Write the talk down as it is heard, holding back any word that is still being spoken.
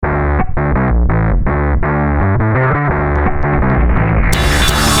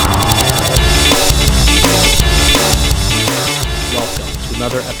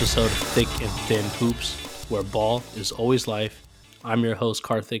episode of Thick and Thin Hoops, where ball is always life. I'm your host,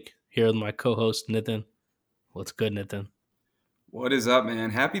 Karthik, here with my co-host, Nitin. What's good, Nitin? What is up, man?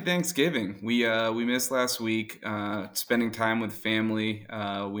 Happy Thanksgiving. We missed last week, spending time with family.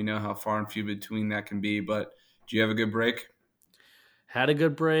 We know how far and few between that can be, but do you have a good break? Had a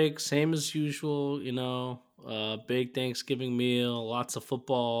good break, same as usual, big Thanksgiving meal, lots of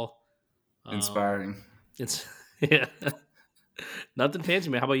football. Inspiring. It's yeah, nothing fancy,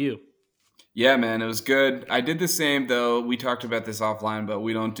 man. How about you? Yeah, man, it was good. I did the same, though. We talked about this offline, but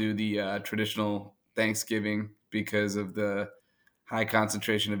we don't do the traditional Thanksgiving because of the high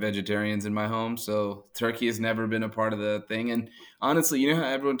concentration of vegetarians in my home. So turkey has never been a part of the thing. And honestly, you know how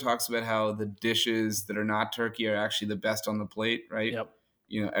everyone talks about how the dishes that are not turkey are actually the best on the plate, right? Yep.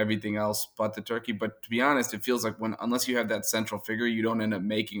 You know, everything else but the turkey. But to be honest, it feels like unless you have that central figure, you don't end up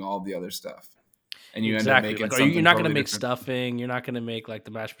making all the other stuff. And you end up Exactly. making Like, something you're not going to totally make different. stuffing. You're not going to make like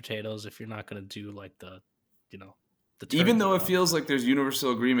the mashed potatoes if you're not going to do like the turkey. Even though it feels like there's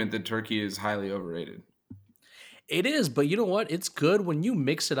universal agreement that turkey is highly overrated. It is, but you know what? It's good when you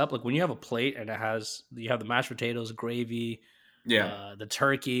mix it up. Like when you have a plate and you have the mashed potatoes, gravy, Yeah. the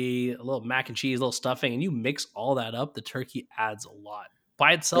turkey, a little mac and cheese, a little stuffing, and you mix all that up. The turkey adds a lot.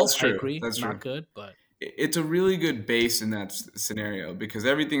 By itself, That's I true. agree, That's not true. good, but It's a really good base in that scenario because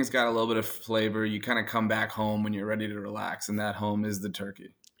everything's got a little bit of flavor. You kind of come back home when you're ready to relax, and that home is the turkey.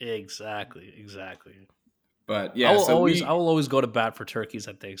 exactly. But I yeah, will so always, I we will always go to bat for turkeys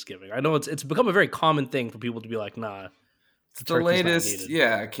at Thanksgiving. I know it's become a very common thing for people to be like, nah, it's the the turkey's not latest. needed.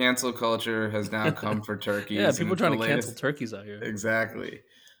 Yeah, cancel culture has now come for Yeah, turkeys, and people are it's trying the to cancel latest. turkeys out here. Exactly.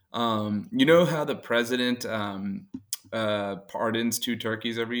 You know how the president pardons 2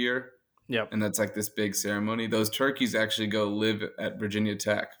 turkeys every year? Yep. And that's like this big ceremony. Those turkeys actually go live at Virginia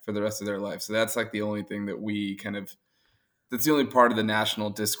Tech for the rest of their life. So that's like the only thing that that's the only part of the national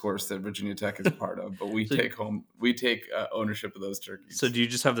discourse that Virginia Tech is a part of. But we So, take ownership of those so turkeys. do you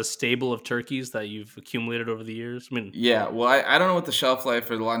just have the stable of turkeys that you've accumulated over the years? I mean, Yeah, well, I don't know what the shelf life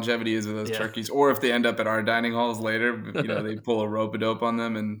or the longevity is of those yeah. turkeys, or if they end up at our dining halls later. But, they pull a rope a dope on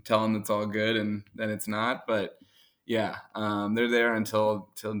them and tell them it's all good, and then it's not. But yeah, they're there until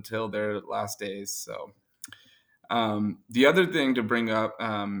their last days. So the other thing to bring up,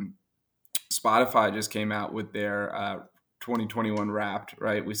 Spotify just came out with their 2021 Wrapped.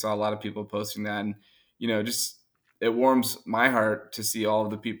 Right, we saw a lot of people posting that, and just it warms my heart to see all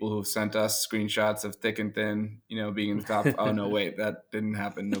of the people who have sent us screenshots of Thick and Thin, being in the top. Oh no, wait, that didn't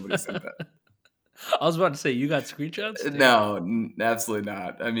happen. Nobody sent that. I was about to say you got screenshots. Damn. No, absolutely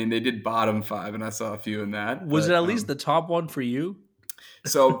not. I mean, they did bottom 5, and I saw a few in that. Was it But at least the top one for you?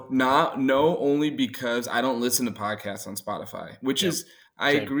 so no, only because I don't listen to podcasts on Spotify, which Yep. is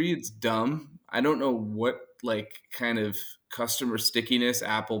I Same. agree it's dumb. I don't know what like kind of customer stickiness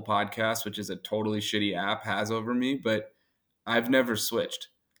Apple Podcasts, which is a totally shitty app, has over me, but I've never switched.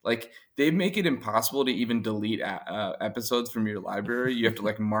 Like they make it impossible to even delete episodes from your library. You have to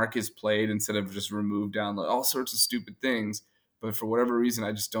like mark as played instead of just remove download, all sorts of stupid things. But for whatever reason,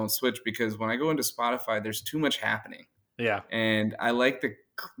 I just don't switch because when I go into Spotify, there's too much happening. Yeah. And I like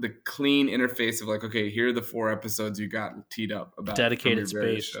the clean interface of like, okay, here are the 4 episodes you got teed up about Dedicated from your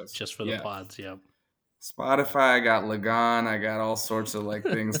various space shows. just for the pods. Yeah. Spotify, I got Lagan, I got all sorts of like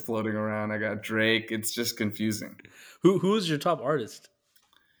things floating around. I got Drake. It's just confusing. Who is your top artist?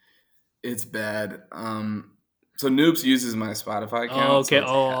 It's bad. So Noops uses my Spotify account. Oh, okay. So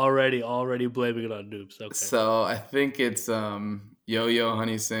Already blaming it on noobs. Okay. so I think it's Yo-Yo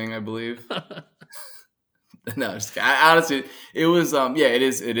Honey Singh, I believe. No, just I, honestly, it was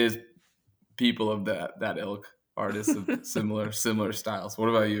it is people of that ilk, artists of similar styles. What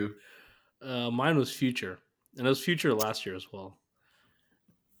about you? Mine was Future, and it was Future last year as well.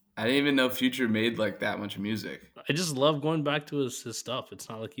 I didn't even know Future made like that much music. I just love going back to his stuff. It's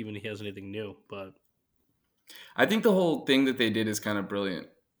not like even he has anything new, but I think the whole thing that they did is kind of brilliant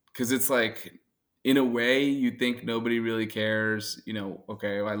because it's like, in a way, you think nobody really cares.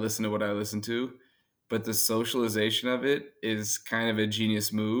 Okay, I listen to what I listen to, but the socialization of it is kind of a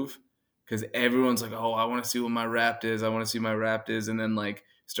genius move because everyone's like, "Oh, I want to see what my Wrapped is. I want to see my Wrapped is," and then like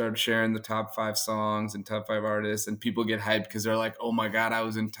start sharing the top 5 songs and top 5 artists, and people get hyped because they're like, "Oh my god, I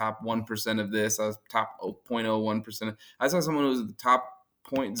was in top 1% of this. I was top 0.01%." I saw someone who was the top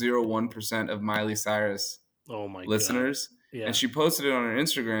 0.01% of Miley Cyrus oh my listeners, god, yeah. and she posted it on her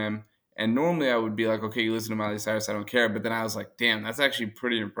Instagram. And normally I would be like, okay, you listen to Miley Cyrus, I don't care. But then I was like, damn, that's actually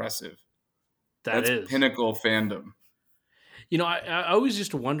pretty impressive. That's pinnacle fandom. I always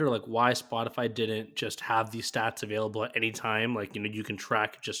used to wonder like why Spotify didn't just have these stats available at any time. Like, you can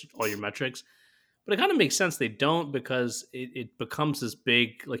track just all your metrics. But it kind of makes sense they don't because it becomes this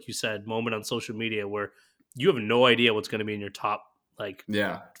big, like you said, moment on social media where you have no idea what's going to be in your top like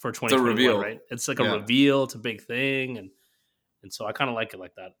Yeah, for it's a 2021, reveal. right? It's like a Yeah. reveal, it's a big thing, and so I kind of like it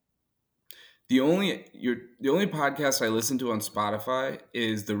like that. The only podcast I listen to on Spotify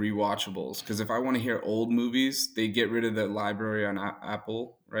is the rewatchables, because if I want to hear old movies, they get rid of the library on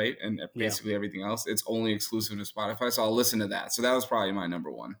Apple, right? And Yeah. basically everything else, it's only exclusive to Spotify. So I'll listen to that. So that was probably my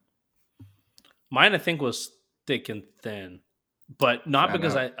number one. Mine I think was Thick and Thin, but not Shout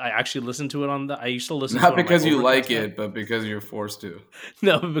because out. I actually listened to it on the. I used to listen to Not it on my because you Overcast like app. it, but because you're forced to.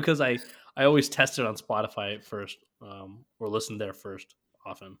 No, because I always test it on Spotify first, or listen there first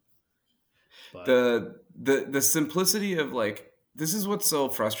often. But The simplicity of, like, this is what's so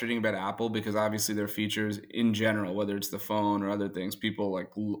frustrating about Apple, because obviously their features in general, whether it's the phone or other things, people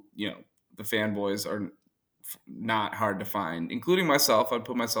like, the fanboys are not hard to find, including myself. I'd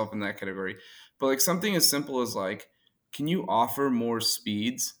put myself in that category. But like something as simple as, like, can you offer more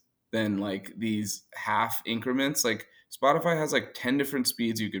speeds than like these half increments? Like Spotify has like 10 different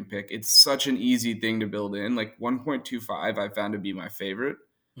speeds you can pick. It's such an easy thing to build in. Like 1.25 I found to be my favorite,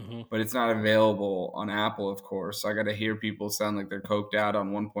 mhm. but it's not available on Apple, of course. So I got to hear people sound like they're coked out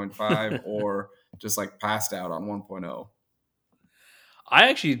on 1.5 or just like passed out on 1.0. I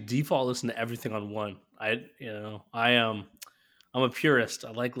actually default listen to everything on one. I'm a purist.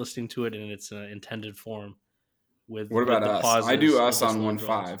 I like listening to it in its intended form What with about the us? I do pauses, with us the on slow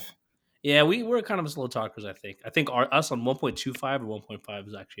draws. 1.5. Yeah, we're kind of slow talkers. I think us on 1.25 or 1.5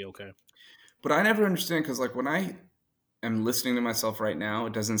 is actually okay. But I never understand, because like when I am listening to myself right now,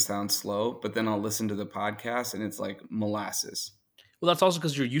 it doesn't sound slow, but then I'll listen to the podcast and it's like molasses. Well, that's also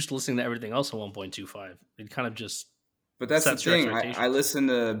because you're used to listening to everything else on 1.25. It kind of just But that's the sets your thing. I expectations. listen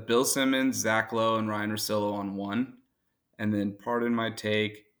to Bill Simmons, Zach Lowe, and Ryan Russillo on one, and then Pardon My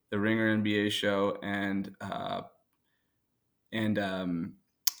Take, the Ringer NBA show, and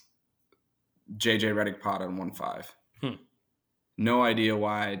JJ Redick pod on 1.5. Hmm. No idea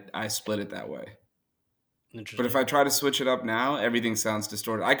why I split it that way. But if Interesting. I try to switch it up now, everything sounds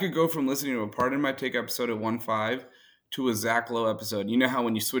distorted. I could go from listening to a Pardon My Take episode at 1.5 to a Zach Lowe episode. You know how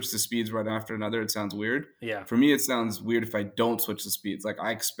when you switch the speeds right after another, it sounds weird? Yeah. For me, it sounds weird if I don't switch the speeds. Like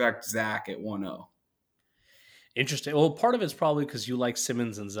I expect Zach at 1.0. Interesting. Well, part of it's probably because you like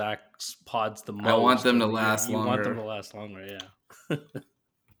Simmons and Zach's pods the I want most, them to and last you want them to longer. last longer. Yeah.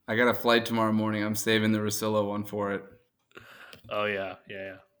 I got a flight tomorrow morning. I'm saving the Russillo one for it. Oh yeah.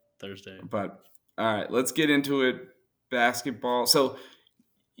 Thursday. But all right, let's get into it. Basketball. So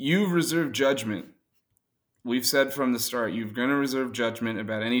you've reserved judgment. We've said from the start, you're going to reserve judgment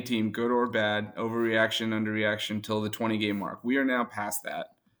about any team, good or bad, overreaction, underreaction, till the 20-game mark. We are now past that.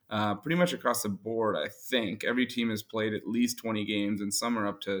 Pretty much across the board, I think. Every team has played at least 20 games, and some are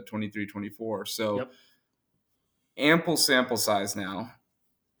up to 23, 24. So Yep. ample sample size now.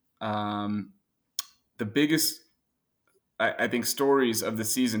 The biggest, I think, stories of the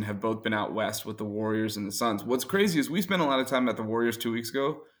season have both been out west with the Warriors and the Suns. What's crazy is we spent a lot of time at the Warriors 2 weeks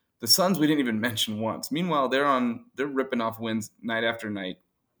ago. The Suns we didn't even mention once. Meanwhile, they're ripping off wins night after night.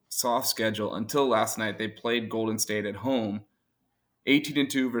 Soft schedule until last night. They played Golden State at home,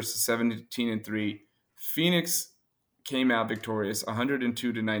 18-2 versus 17-3. Phoenix came out victorious,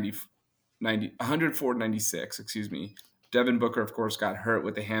 102 to 104 to 96. Excuse me. Devin Booker, of course, got hurt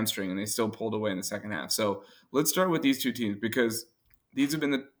with the hamstring, and they still pulled away in the second half. So let's start with these two teams, because these have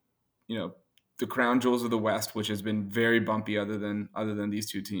been the crown jewels of the West, which has been very bumpy other than these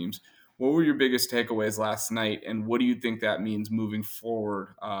two teams. What were your biggest takeaways last night, and what do you think that means moving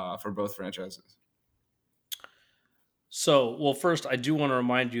forward for both franchises? So, well, first, I do want to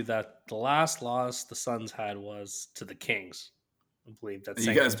remind you that the last loss the Suns had was to the Kings. I believe that Are you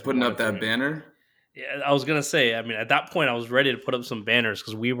sank guys them to putting up that 103. banner? Yeah, I was gonna say. I mean, at that point, I was ready to put up some banners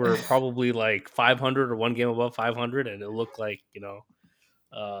because we were probably like 500 or one game above 500, and it looked like it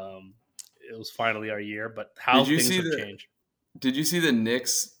was finally our year. But how Did you things see have the changed. Did you see the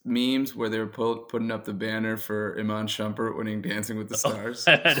Knicks memes where they were putting up the banner for Iman Shumpert winning Dancing with the Oh, Stars?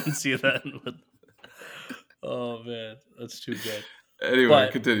 I didn't see that. But, oh man, that's too good. Anyway,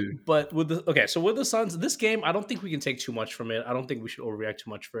 But continue. so with the Suns, this game, I don't think we can take too much from it. I don't think we should overreact too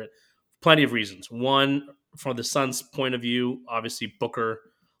much for it. Plenty of reasons. One, from the Suns' point of view, obviously Booker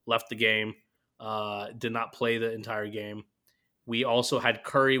left the game, did not play the entire game. We also had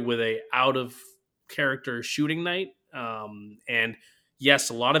Curry with a out of character shooting night, and yes,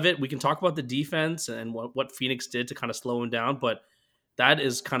 a lot of it we can talk about the defense and what Phoenix did to kind of slow him down, but that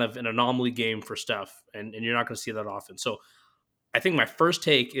is kind of an anomaly game for Steph, and you're not going to see that often. So I think my first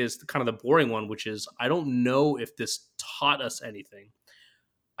take is kind of the boring one, which is I don't know if this taught us anything.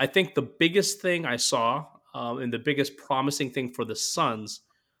 I think the biggest thing I saw and the biggest promising thing for the Suns,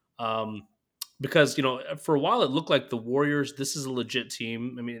 um, because for a while it looked like the Warriors. This is a legit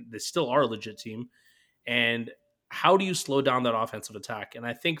team. I mean, they still are a legit team. And how do you slow down that offensive attack? And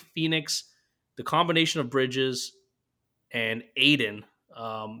I think Phoenix, the combination of Bridges and Aiden,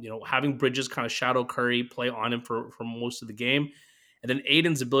 having Bridges kind of shadow Curry, play on him for most of the game, and then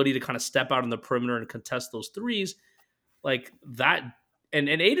Aiden's ability to kind of step out on the perimeter and contest those threes, like that. And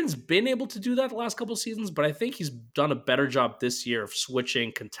Aiden's been able to do that the last couple of seasons, but I think he's done a better job this year of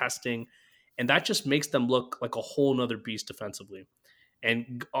switching, contesting, and that just makes them look like a whole nother beast defensively.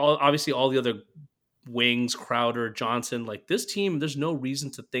 And obviously all the other wings, Crowder, Johnson, like this team, there's no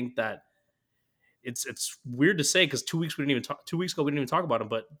reason to think that it's weird to say because 2 weeks ago we didn't even talk about them,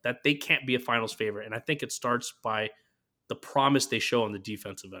 but that they can't be a finals favorite. And I think it starts by the promise they show on the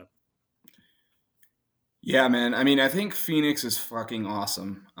defensive end. Yeah, man. I mean, I think Phoenix is fucking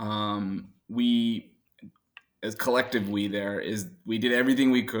awesome. We, as collective we there, is we did everything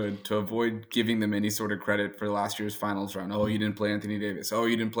we could to avoid giving them any sort of credit for last year's finals run. Oh, you didn't play Anthony Davis. Oh,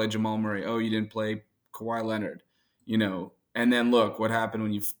 you didn't play Jamal Murray. Oh, you didn't play Kawhi Leonard. And then look what happened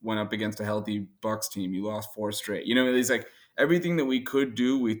when you went up against a healthy Bucks team. You lost 4 straight. It's like everything that we could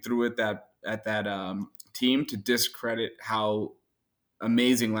do, we threw at that team to discredit how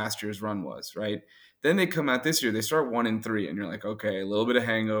amazing last year's run was, right? Then they come out this year, they start 1-3, and you're like, okay, a little bit of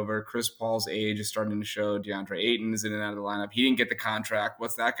hangover. Chris Paul's age is starting to show. DeAndre Ayton is in and out of the lineup. He didn't get the contract.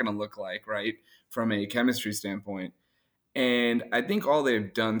 What's that going to look like, right? From a chemistry standpoint. And I think all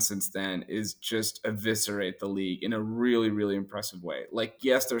they've done since then is just eviscerate the league in a really, really impressive way. Like,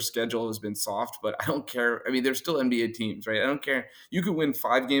 yes, their schedule has been soft, but I don't care. I mean, they're still NBA teams, right? I don't care. You could win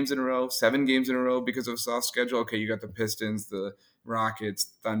 5 games in a row, 7 games in a row because of a soft schedule. Okay, you got the Pistons, the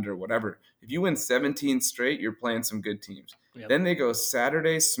Rockets, Thunder, whatever. If you win 17 straight, you're playing some good teams. Yep. Then they go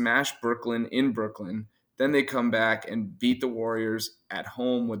Saturday, smash Brooklyn in Brooklyn. Then they come back and beat the Warriors at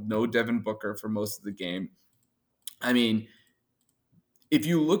home with no Devin Booker for most of the game. I mean, if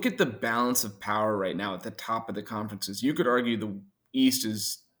you look at the balance of power right now at the top of the conferences, you could argue the East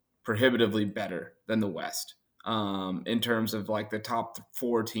is prohibitively better than the West in terms of like the top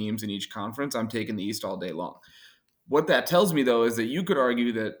 4 teams in each conference. I'm taking the East all day long. What that tells me, though, is that you could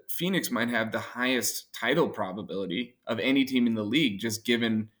argue that Phoenix might have the highest title probability of any team in the league, just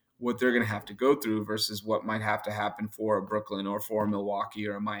given what they're going to have to go through versus what might have to happen for a Brooklyn or for a Milwaukee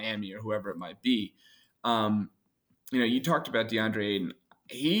or a Miami or whoever it might be. You talked about DeAndre Ayton.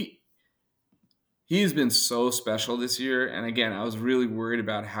 He has been so special this year. And again, I was really worried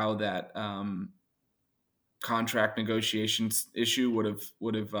about how that contract negotiations issue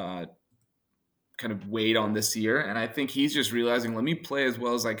would have kind of weighed on this year. And I think he's just realizing, let me play as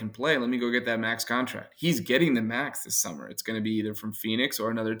well as I can play. Let me go get that max contract. He's getting the max this summer. It's going to be either from Phoenix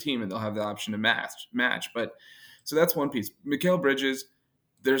or another team, and they'll have the option to match. But so that's one piece. Mikal Bridges,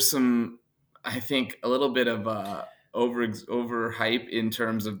 there's some, I think, a little bit of overhype in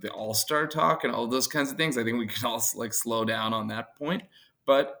terms of the all-star talk and all those kinds of things. I think we could all slow down on that point.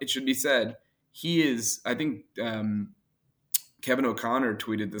 But it should be said, he is, I think, Kevin O'Connor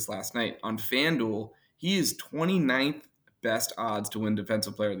tweeted this last night on FanDuel. He is 29th best odds to win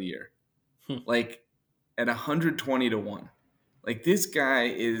Defensive Player of the Year, like at 120-1. Like, this guy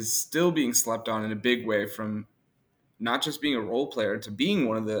is still being slept on in a big way, from not just being a role player to being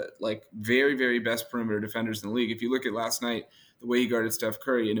one of the very, very best perimeter defenders in the league. If you look at last night, the way he guarded Steph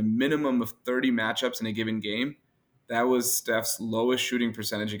Curry in a minimum of 30 matchups in a given game, that was Steph's lowest shooting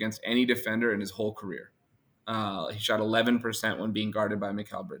percentage against any defender in his whole career. He shot 11% when being guarded by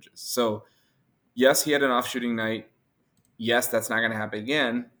Mikal Bridges. So, yes, he had an off shooting night. Yes, that's not going to happen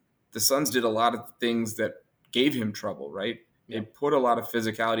again. The Suns did a lot of things that gave him trouble, right? They put a lot of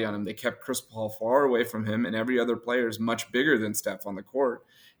physicality on him. They kept Chris Paul far away from him, and every other player is much bigger than Steph on the court.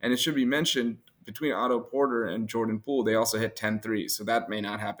 And it should be mentioned, between Otto Porter and Jordan Poole, they also hit 10 threes, so that may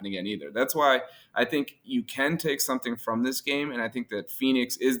not happen again either. That's why I think you can take something from this game, and I think that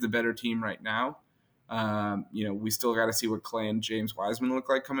Phoenix is the better team right now. We still got to see what Klay and James Wiseman look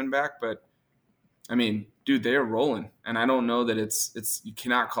like coming back, but I mean, dude, they are rolling, and I don't know that it's you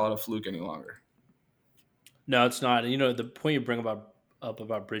cannot call it a fluke any longer. No, it's not. And the point you bring up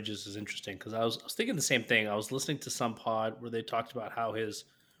about Bridges is interesting, because I was thinking the same thing. I was listening to some pod where they talked about how his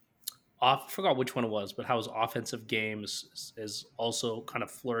I forgot which one it was, but how his offensive game is also kind of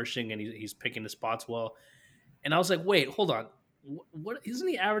flourishing, and he's picking the spots well. And I was like, wait, hold on. What isn't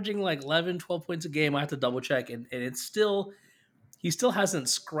he averaging like 11, 12 points a game? I have to double check. And it's still, he still hasn't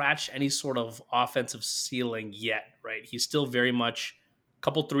scratched any sort of offensive ceiling yet, right? He's still very much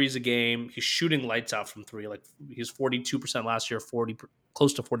couple threes a game. He's shooting lights out from three. Like he's 42% last year, 40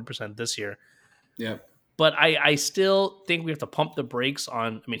 close to 40% this year. Yep. But I still think we have to pump the brakes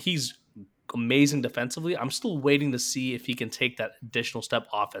on. I mean, he's amazing defensively. I'm still waiting to see if he can take that additional step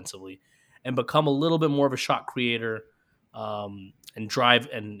offensively and become a little bit more of a shot creator, and drive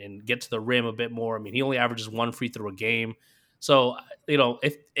and get to the rim a bit more. I mean, he only averages one free throw a game. So,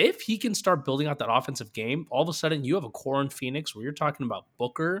 if he can start building out that offensive game, all of a sudden you have a core in Phoenix where you're talking about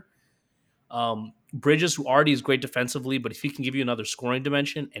Booker, Bridges, who already is great defensively, but if he can give you another scoring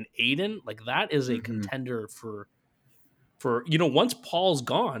dimension, and Aiden, like that is a contender for once Paul's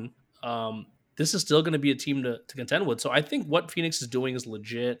gone, this is still going to be a team to contend with. So I think what Phoenix is doing is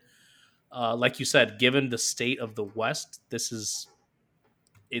legit. Like you said, given the state of the West,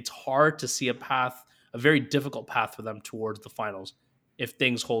 it's hard to see a very difficult path for them towards the finals if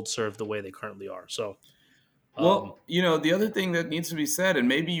things hold serve the way they currently are. So, well, the other thing that needs to be said, and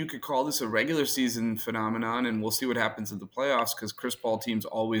maybe you could call this a regular season phenomenon, and we'll see what happens in the playoffs, because Chris Paul teams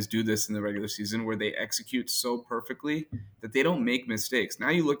always do this in the regular season where they execute so perfectly that they don't make mistakes. Now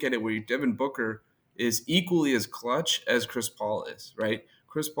you look at it where Devin Booker is equally as clutch as Chris Paul is, right?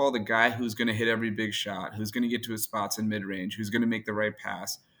 Chris Paul, the guy who's going to hit every big shot, who's going to get to his spots in mid-range, who's going to make the right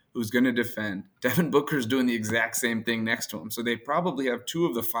pass, who's going to defend. Devin Booker's doing the exact same thing next to him. So they probably have two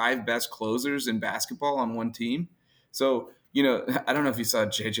of the five best closers in basketball on one team. So, I don't know if you saw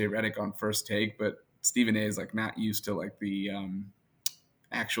JJ Redick on First Take, but Stephen A is like not used to like the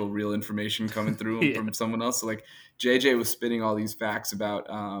actual real information coming through from someone else. So like JJ was spitting all these facts about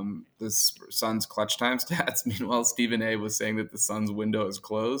the Suns clutch time stats. Meanwhile, Stephen A was saying that the Suns window is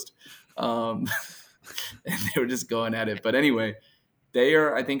closed. And they were just going at it. But anyway, they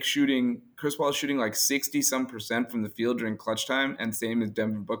are, I think, Chris Paul is shooting like 60% from the field during clutch time, and same as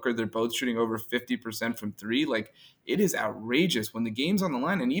Devin Booker. They're both shooting over 50% from three. Like, it is outrageous when the game's on the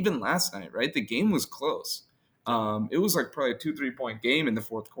line. And even last night, right, the game was close. It was like probably a 2-3 point game in the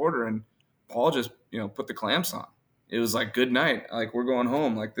fourth quarter, and Paul just, put the clamps on. It was like, good night. Like, we're going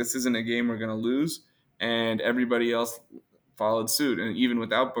home. Like, this isn't a game we're going to lose. And everybody else followed suit. And even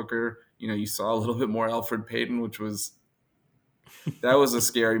without Booker, you saw a little bit more Elfrid Payton, which was – that was a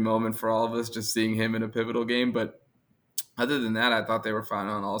scary moment for all of us, just seeing him in a pivotal game. But other than that, I thought they were fine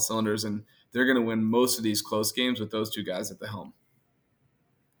on all cylinders, and they're going to win most of these close games with those two guys at the helm.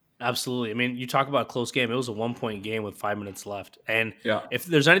 Absolutely. I mean, you talk about a close game. It was a 1-point game with 5 minutes left. And yeah, if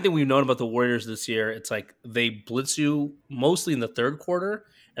there's anything we've known about the Warriors this year, it's like they blitz you mostly in the third quarter.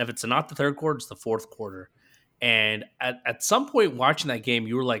 And if it's not the third quarter, it's the fourth quarter. And at some point watching that game,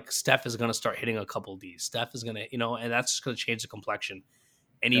 you were like, Steph is going to start hitting a couple of these. Steph is going to, and that's just going to change the complexion.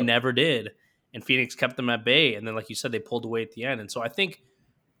 And he never did. And Phoenix kept them at bay. And then, like you said, they pulled away at the end. And so I think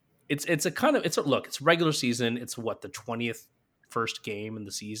it's regular season. It's the 20th first game in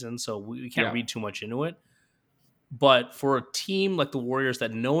the season. So we can't read too much into it. But for a team like the Warriors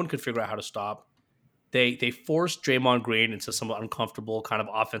that no one could figure out how to stop, They forced Draymond Green into some uncomfortable kind of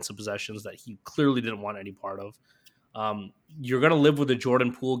offensive possessions that he clearly didn't want any part of. You're going to live with the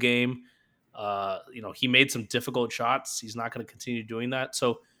Jordan Poole game. He made some difficult shots. He's not going to continue doing that.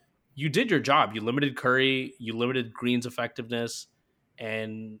 So you did your job. You limited Curry. You limited Green's effectiveness.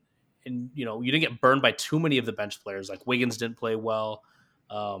 And you didn't get burned by too many of the bench players. Like Wiggins didn't play well.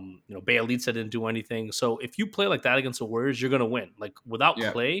 Bjelica didn't do anything. So if you play like that against the Warriors, you're going to win. Like without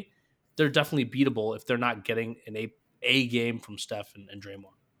Klay, they're definitely beatable if they're not getting an A game from Steph and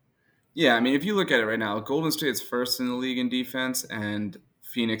Draymond. Yeah, I mean, if you look at it right now, Golden State's first in the league in defense, and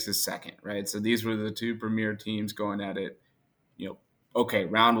Phoenix is second, right? So these were the two premier teams going at it. Okay,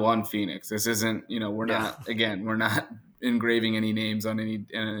 round one, Phoenix. This isn't, we're not engraving any names on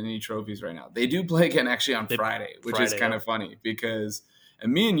any trophies right now. They do play again actually on Friday, which is kind of funny because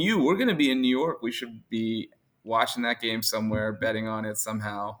me and you, we're going to be in New York. We should be watching that game somewhere, betting on it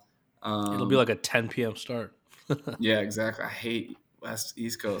somehow. It'll be like a 10 p.m. start. Yeah, exactly. I hate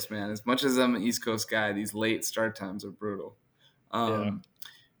East Coast, man. As much as I'm an East Coast guy, these late start times are brutal.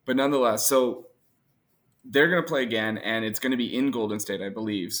 But nonetheless, so they're going to play again, and it's going to be in Golden State, I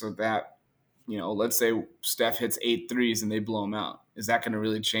believe. So that, let's say Steph hits 8 threes and they blow them out. Is that going to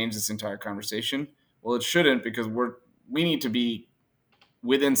really change this entire conversation? Well, it shouldn't, because we need to be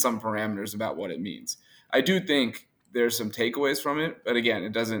within some parameters about what it means. I do think there's some takeaways from it, but again,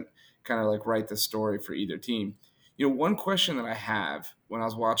 it doesn't kind of like write the story for either team. One question that I have when I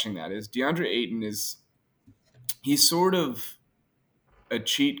was watching that is DeAndre Ayton he's sort of a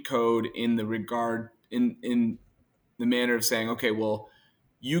cheat code in the regard in the manner of saying, okay, well,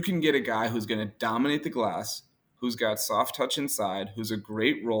 you can get a guy who's going to dominate the glass, who's got soft touch inside, who's a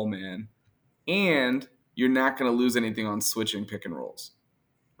great roll man, and you're not going to lose anything on switching pick and rolls.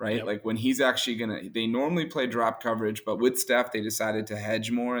 right? Yep. Like when he's actually they normally play drop coverage, but with Steph, they decided to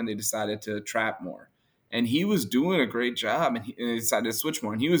hedge more and they decided to trap more. And he was doing a great job, and they decided to switch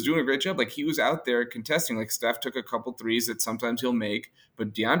more. And he was doing a great job. Like he was out there contesting. Like Steph took a couple threes that sometimes he'll make,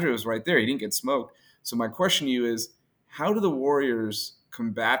 but DeAndre was right there. He didn't get smoked. So my question to you is, how do the Warriors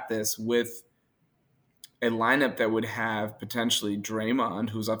combat this with a lineup that would have potentially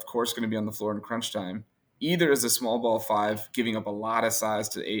Draymond, who's of course going to be on the floor in crunch time, either as a small ball five, giving up a lot of size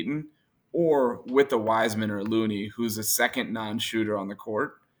to Ayton, or with a Wiseman or Looney, who's a second non-shooter on the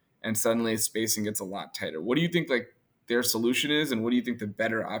court, and suddenly spacing gets a lot tighter. What do you think like their solution is, and what do you think the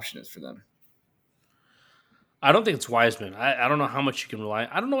better option is for them? I don't think it's Wiseman. I don't know how much you can rely.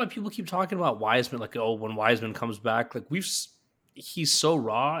 I don't know why people keep talking about Wiseman. Like, oh, when Wiseman comes back, like he's so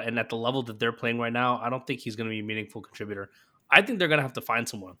raw, and at the level that they're playing right now, I don't think he's going to be a meaningful contributor. I think they're going to have to find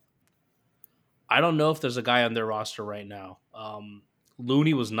someone. I don't know if there's a guy on their roster right now.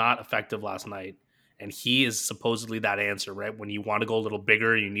 Looney was not effective last night, and he is supposedly that answer, right? When you want to go a little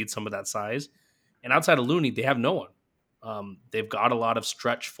bigger, you need some of that size. And outside of Looney, they have no one. They've got a lot of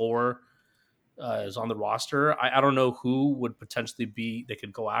stretch four is on the roster. I don't know who would potentially be they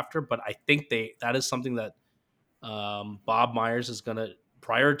could go after, but I think that is something that Bob Myers is going to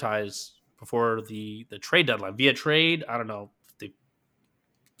prioritize before the trade deadline via trade. I don't know if they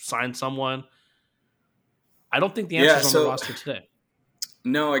sign someone. I don't think the answer is on the roster today.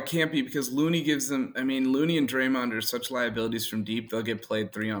 No, it can't be because Looney gives them. I mean, Looney and Draymond are such liabilities from deep; they'll get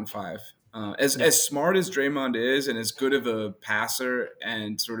played 3-on-5. As smart as Draymond is, and as good of a passer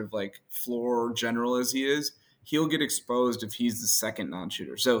and sort of like floor general as he is, he'll get exposed if he's the second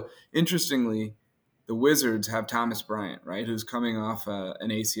non-shooter. So interestingly, the Wizards have Thomas Bryant, right, who's coming off an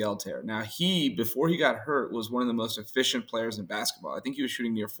ACL tear. Now he, before he got hurt, was one of the most efficient players in basketball. I think he was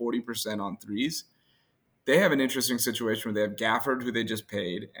shooting near 40% on threes. They have an interesting situation where they have Gafford, who they just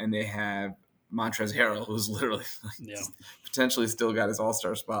paid, and they have Montrezl Harrell, who's literally potentially still got his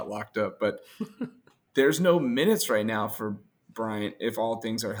all-star spot locked up. But there's no minutes right now for Bryant if all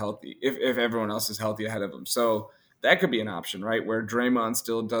things are healthy, if everyone else is healthy ahead of him. So that could be an option, right, where Draymond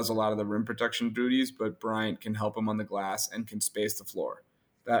still does a lot of the rim protection duties, but Bryant can help him on the glass and can space the floor.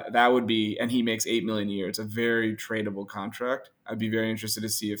 That would be, and he makes $8 million a year. It's a very tradable contract. I'd be very interested to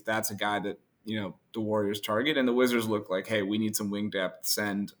see if that's a guy that the Warriors target, and the Wizards look like, hey, we need some wing depth.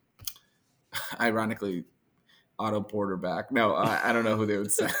 Send, ironically, Otto Porter back. No, I don't know who they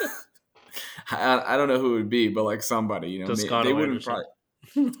would send. I don't know who it would be, but like somebody, they wouldn't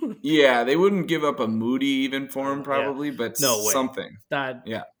probably. Yeah, they wouldn't give up a Moody even for him probably, but no way. Something.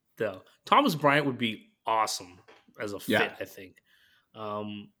 No. Thomas Bryant would be awesome as a fit, I think.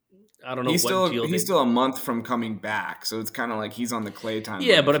 I don't know. He's still a month from coming back, so it's kind of like he's on the Clay time.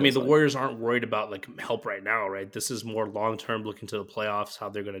 Yeah, but I mean, the Warriors aren't worried about like help right now, right? This is more long term, looking to the playoffs, how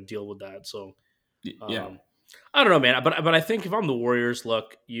they're going to deal with that. So, I don't know, man. But I think if I'm the Warriors,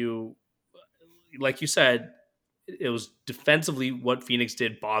 look, like you said, it was defensively what Phoenix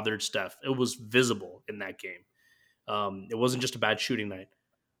did bothered Steph. It was visible in that game. It wasn't just a bad shooting night,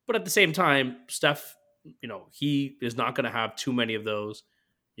 but at the same time, Steph, he is not going to have too many of those.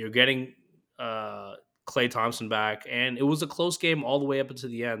 You're getting Klay Thompson back, and it was a close game all the way up into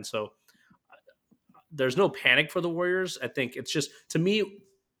the end. So there's no panic for the Warriors. I think it's just, to me,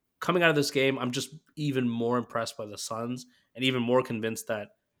 coming out of this game, I'm just even more impressed by the Suns and even more convinced that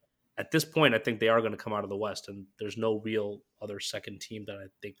at this point, I think they are going to come out of the West, and there's no real other second team that I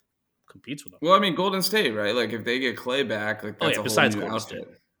think competes with them. Well, I mean, Golden State, right? Like if they get Klay back, like that's besides whole new Golden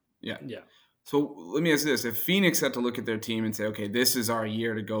outfit. State. Yeah. So let me ask you this. If Phoenix had to look at their team and say, okay, this is our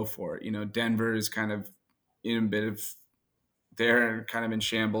year to go for it. Denver is kind of in a bit of, they're kind of in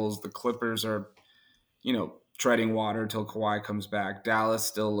shambles. The Clippers are, treading water till Kawhi comes back. Dallas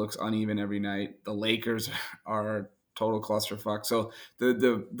still looks uneven every night. The Lakers are total clusterfuck. So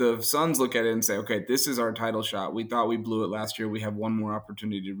the Suns look at it and say, okay, this is our title shot. We thought we blew it last year. We have one more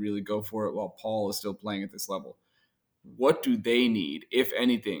opportunity to really go for it while Paul is still playing at this level. What do they need, if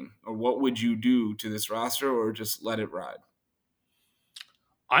anything, or what would you do to this roster, or just let it ride?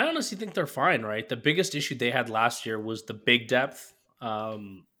 I honestly think they're fine, right? The biggest issue they had last year was the big depth,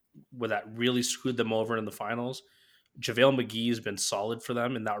 where that really screwed them over in the finals. JaVale McGee has been solid for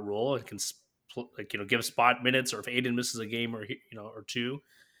them in that role and can give spot minutes, or if Aiden misses a game or two.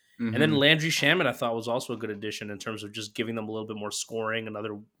 Mm-hmm. And then Landry Shamet, I thought, was also a good addition in terms of just giving them a little bit more scoring,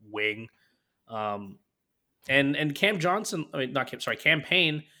 another wing. And Cam Johnson, Cam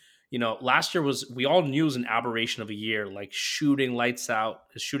Payne, last year we all knew it was an aberration of a year, like shooting lights out.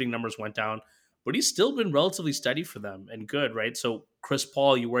 His shooting numbers went down, but he's still been relatively steady for them and good, right? So Chris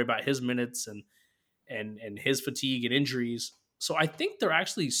Paul, you worry about his minutes and his fatigue and injuries. So I think they're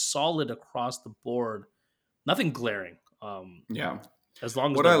actually solid across the board. Nothing glaring. Yeah. As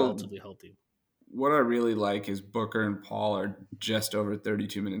long as What they're I relatively healthy. what I really like is Booker and Paul are just over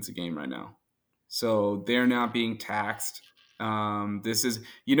 32 minutes a game right now. So they're not being taxed. This is,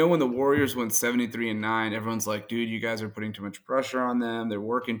 when the Warriors went 73-9, everyone's like, dude, you guys are putting too much pressure on them. They're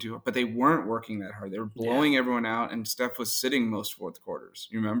working too hard, but they weren't working that hard. They were blowing everyone out, and Steph was sitting most fourth quarters.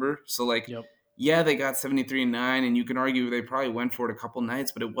 You remember? So, like, Yep. yeah, they got 73-9, and you can argue they probably went for it a couple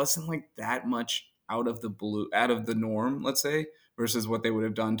nights, but it wasn't like that much out of the norm, let's say, versus what they would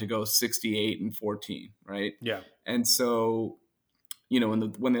have done to go 68-14, right? Yeah. And so,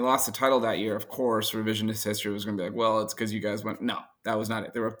 when they lost the title that year, of course, revisionist history was going to be like, well, it's because you guys went. No, that was not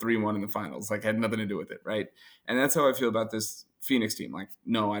it. They were up 3-1 in the finals. Like, had nothing to do with it, right? And that's how I feel about this Phoenix team. Like,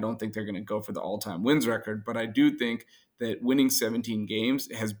 no, I don't think they're going to go for the all-time wins record, but I do think that winning 17 games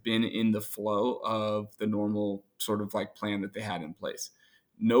has been in the flow of the normal sort of like plan that they had in place.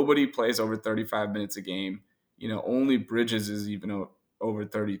 Nobody plays over 35 minutes a game. Only Bridges is even over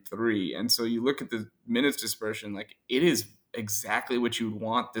 33. And so you look at the minutes dispersion, like, it is exactly what you would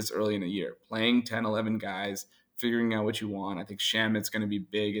want this early in the year. Playing 10, 11 guys, figuring out what you want. I think Shamit's going to be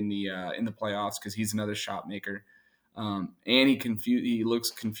big in the playoffs because he's another shot maker. And he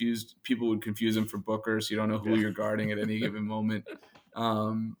looks confused. People would confuse him for Booker, so you don't know who you're guarding at any given moment.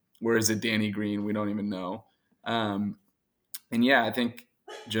 Whereas at Danny Green, we don't even know. And yeah, I think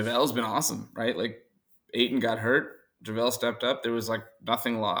JaVale's been awesome, right? Like, Ayton got hurt, JaVale stepped up. There was like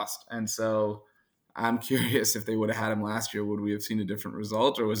nothing lost, and so I'm curious if they would have had him last year, would we have seen a different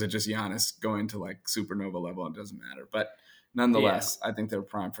result, or was it just Giannis going to like supernova level and it doesn't matter? But nonetheless, I think they're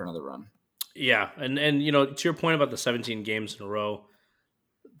primed for another run. Yeah, and to your point about the 17 games in a row,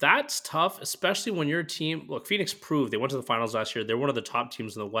 that's tough, especially when your team. Look, Phoenix proved they went to the finals last year. They're one of the top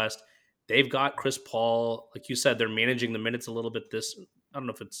teams in the West. They've got Chris Paul, like you said. They're managing the minutes a little bit. I don't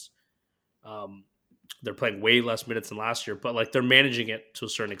know if it's they're playing way less minutes than last year, but like they're managing it to a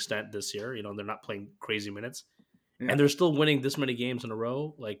certain extent this year. They're not playing crazy minutes, and they're still winning this many games in a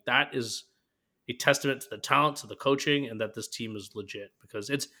row. Like, that is a testament to the talent, to the coaching, and that this team is legit, because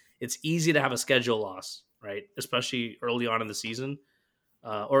it's easy to have a schedule loss, right? Especially early on in the season,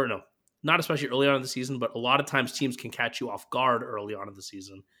 or no, not especially early on in the season, but a lot of times teams can catch you off guard early on in the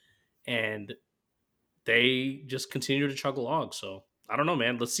season, and they just continue to chug along. So I don't know,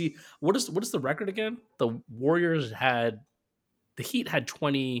 man. Let's see. What is the record again? The Heat had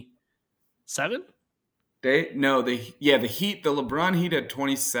 27. The Heat, the LeBron Heat had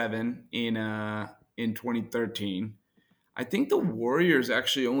 27 in 2013. I think the Warriors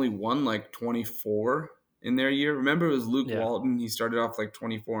actually only won like 24 in their year. Remember, it was Luke Walton. He started off like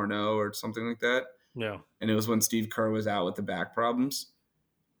 24-0 or something like that. Yeah. And it was when Steve Kerr was out with the back problems.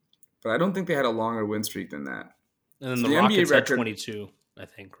 But I don't think they had a longer win streak than that. And then the Rockets had 22, I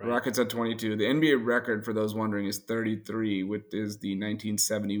think, right? Rockets had 22. The NBA record, for those wondering, is 33, which is the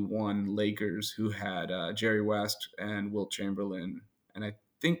 1971 Lakers, who had Jerry West and Wilt Chamberlain. And I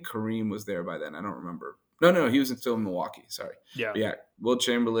think Kareem was there by then. I don't remember. No, he was still in Milwaukee. Sorry. Yeah. But yeah, Wilt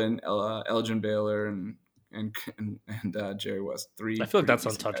Chamberlain, Elgin Baylor, and Jerry West. I feel like that's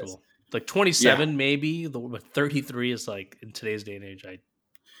untouchable. Guys. Like 27, maybe. But 33 is like, in today's day and age.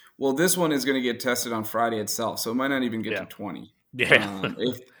 Well, this one is going to get tested on Friday itself, so it might not even get to 20. Yeah.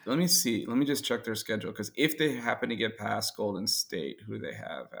 Let me see. Let me just check their schedule, because if they happen to get past Golden State, who do they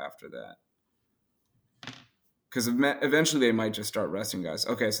have after that? Because eventually they might just start resting guys.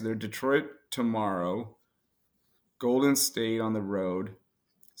 Okay, so they're Detroit tomorrow, Golden State on the road,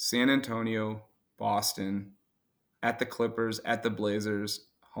 San Antonio, Boston, at the Clippers, at the Blazers,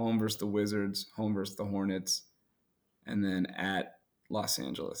 home versus the Wizards, home versus the Hornets, and then at Los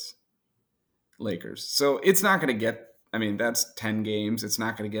Angeles Lakers. So it's not going to get, that's 10 games. It's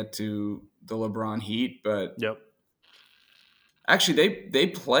not going to get to the LeBron Heat, but actually they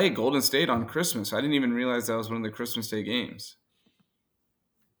play Golden State on Christmas. I didn't even realize that was one of the Christmas Day games.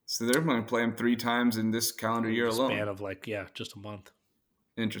 So they're going to play them 3 times in this calendar year alone. Span of just a month.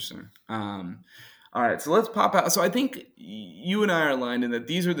 Interesting. All right, so let's pop out. So I think you and I are aligned in that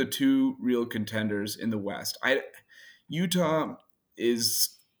these are the 2 real contenders in the West. Utah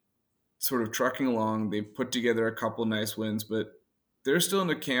is sort of trucking along. They've put together a couple nice wins, but they're still in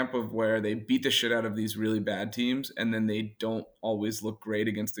the camp of where they beat the shit out of these really bad teams, and then they don't always look great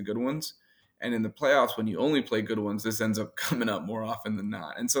against the good ones. And in the playoffs, when you only play good ones, this ends up coming up more often than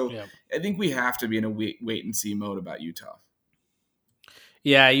not. And so I think we have to be in a wait and see mode about Utah.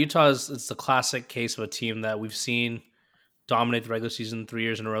 Yeah, Utah it's the classic case of a team that we've seen dominate the regular season 3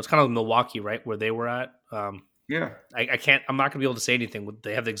 years in a row. It's kind of like Milwaukee, right, where they were at. I'm not going to be able to say anything.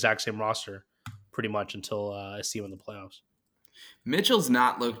 They have the exact same roster pretty much until I see them in the playoffs. Mitchell's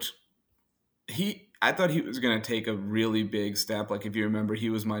not looked. I thought he was going to take a really big step. Like if you remember, he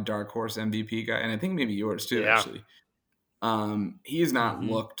was my dark horse MVP guy, and I think maybe yours too, Yeah. actually. He has not Hmm.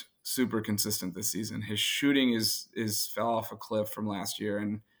 looked super consistent this season. His shooting is fell off a cliff from last year,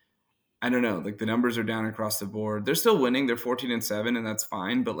 and I don't know. Like the numbers are down across the board. They're still winning. They're 14-7, and that's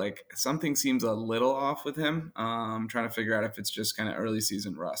fine. But like something seems a little off with him. Trying to figure out if it's just kind of early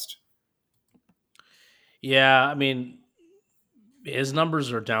season rust. Yeah, I mean, his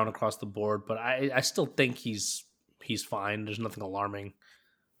numbers are down across the board, but I still think he's fine. There's nothing alarming.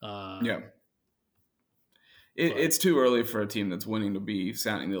 Uh, Yeah, but it's too early for a team that's winning to be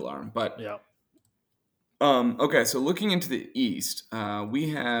sounding the alarm. But yeah, okay, so looking into the East, we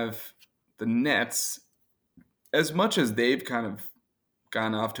have the Nets. As much as they've kind of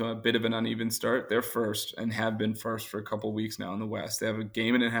gone off to a bit of an uneven start, they're first and have been first for a couple weeks now in the West. They have a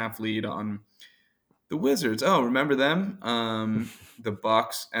game and a half lead on the Wizards. Oh, remember them? The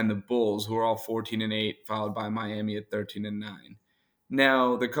Bucks and the Bulls, who are all 14-8, followed by Miami at 13-9.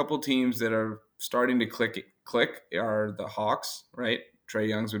 Now, the couple teams that are starting to click are the Hawks, right? Trae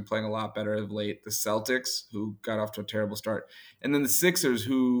Young's been playing a lot better of late. The Celtics, who got off to a terrible start, and then the Sixers,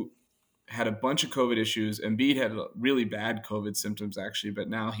 who had a bunch of COVID issues. Embiid had really bad COVID symptoms actually, but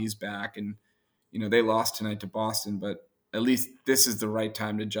now he's back, and they lost tonight to Boston, but at least this is the right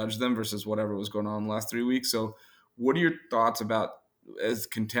time to judge them versus whatever was going on in the last 3 weeks. So, what are your thoughts about as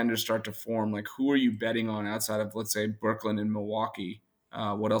contenders start to form? Like, who are you betting on outside of, let's say, Brooklyn and Milwaukee?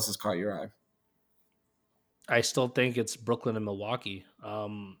 What else has caught your eye? I still think it's Brooklyn and Milwaukee.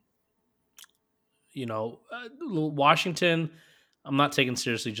 Washington, I'm not taking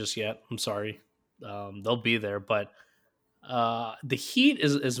seriously just yet. I'm sorry. They'll be there, but the Heat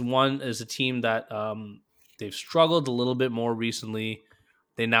is a team that they've struggled a little bit more recently.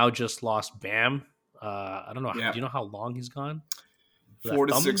 They now just lost Bam. I don't know. Do Yeah, you know how long he's gone with four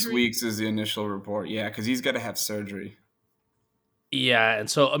that to thumb six injury? weeks is the initial report. Yeah, because he's got to have surgery. Yeah, and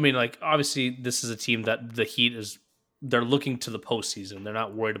so I mean, like obviously, this is a team that the Heat is. They're looking to the postseason. They're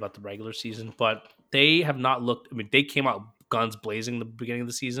not worried about the regular season, but they have not looked. I mean, they came out guns blazing the beginning of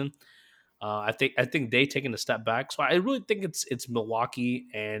the season. I think they taken a step back. So I really think it's Milwaukee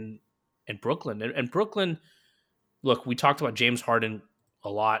and Brooklyn and Brooklyn. Look, we talked about James Harden a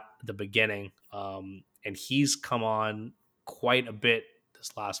lot at the beginning, and he's come on quite a bit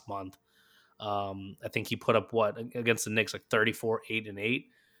this last month. I think he put up what against the Knicks like 34, 8-8.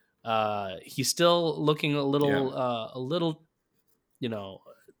 He's still looking Yeah. a little, you know,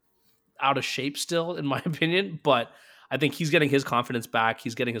 out of shape still, in my opinion. But I think he's getting his confidence back.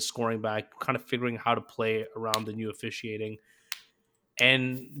 He's getting his scoring back, kind of figuring how to play around the new officiating.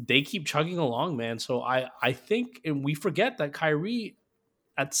 And they keep chugging along, man. So I think, and we forget that Kyrie,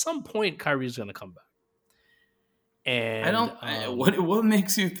 at some point, Kyrie's going to come back. I And don't. What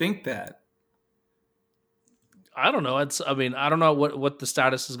makes you think that? I don't know. I mean, I don't know what the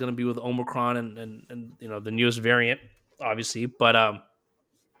status is going to be with Omicron and the newest variant, obviously. But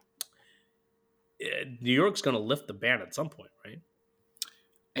New York's going to lift the ban at some point, right?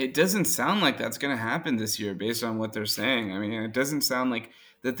 It doesn't sound like that's going to happen this year based on what they're saying. I mean, it doesn't sound like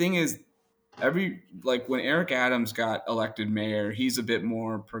the thing is like when Eric Adams got elected mayor, he's a bit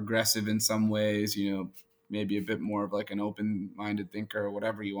more progressive in some ways, maybe a bit more of like an open-minded thinker or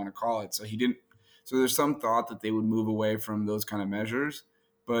whatever you want to call it. So there's some thought that they would move away from those kind of measures,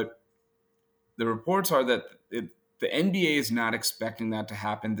 but the reports are that the NBA is not expecting that to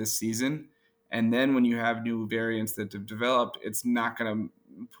happen this season. And then when you have new variants that have developed, it's not going to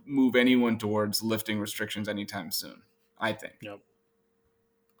move anyone towards lifting restrictions anytime soon, I think. Yep.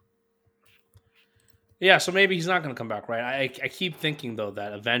 Yeah, so maybe he's not going to come back, right? I keep thinking though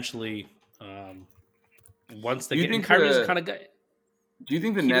that eventually, once they Do you get, and think Kyrie's the the kind of guy, Do you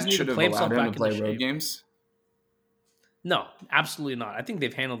think the he just Nets need to should have play himself allowed him to back into play road shape. games? No, absolutely not. I think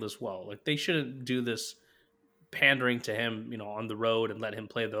they've handled this well. Like they shouldn't do this pandering to him, on the road and let him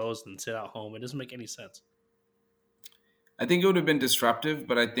play those and sit at home. It doesn't make any sense. I think it would have been disruptive,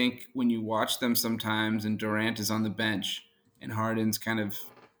 but I think when you watch them sometimes and Durant is on the bench and Harden's kind of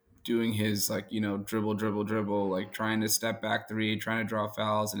doing his like, dribble, dribble, dribble, like trying to step back three, trying to draw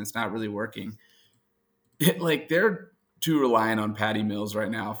fouls, and it's not really working. Like they're too reliant on Patty Mills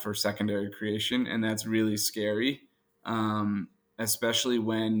right now for secondary creation, and that's really scary. Especially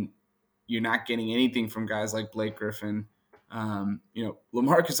when you're not getting anything from guys like Blake Griffin.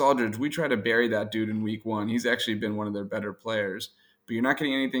 LaMarcus Aldridge, we try to bury that dude in week one. He's actually been one of their better players, but you're not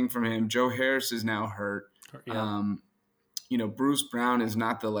getting anything from him. Joe Harris is now hurt. Yeah. Bruce Brown is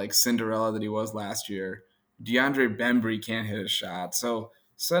not the like Cinderella that he was last year. DeAndre Bembry can't hit a shot. So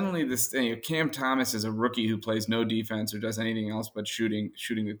suddenly this Cam Thomas is a rookie who plays no defense or does anything else but shooting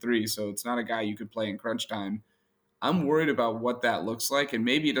the three. So it's not a guy you could play in crunch time. I'm worried about what that looks like, and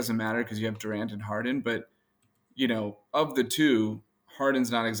maybe it doesn't matter because you have Durant and Harden, but of the two, Harden's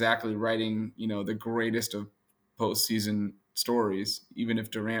not exactly writing, the greatest of postseason stories, even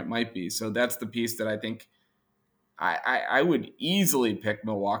if Durant might be. So that's the piece that I think I would easily pick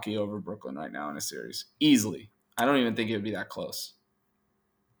Milwaukee over Brooklyn right now in a series. Easily. I don't even think it would be that close.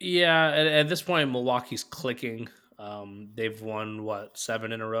 Yeah, at this point, Milwaukee's clicking. They've won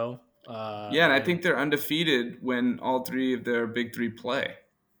 7 in a row. Yeah, and I think they're undefeated when all three of their big three play.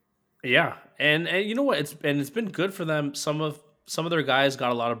 Yeah, and you know what? It's been good for them. Some of their guys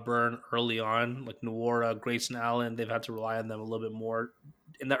got a lot of burn early on, like Nwora, Grayson Allen. They've had to rely on them a little bit more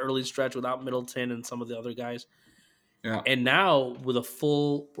in that early stretch without Middleton and some of the other guys. Yeah, and now with a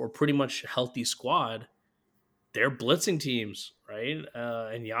full or pretty much healthy squad, they're blitzing teams, right?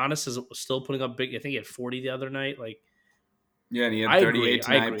 And Giannis is still putting up big. I think he had 40 the other night. Yeah, and he had 38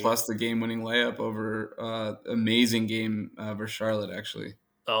 tonight plus the game-winning layup over amazing game versus Charlotte, actually.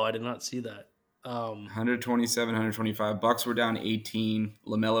 Oh, I did not see that. 127, 125. Bucks were down 18.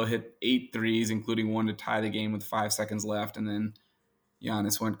 LaMelo hit 8 threes, including one to tie the game with 5 seconds left, and then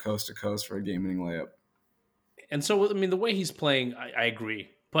Giannis went coast to coast for a game-winning layup. And so, I mean, the way he's playing, I agree.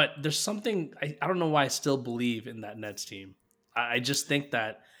 But there's something, I don't know why I still believe in that Nets team. I just think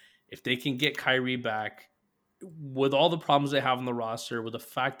that if they can get Kyrie back, with all the problems they have on the roster, with the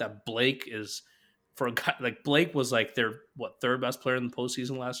fact that Blake is, for a guy like Blake was like their third best player in the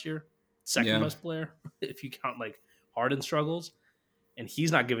postseason last year, second best player if you count like Harden struggles, and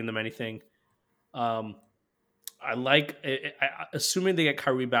he's not giving them anything. Assuming they get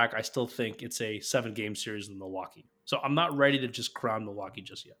Kyrie back, I still think it's a 7-game series in Milwaukee. So I'm not ready to just crown Milwaukee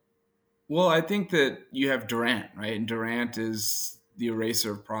just yet. Well, I think that you have Durant, right? And Durant is the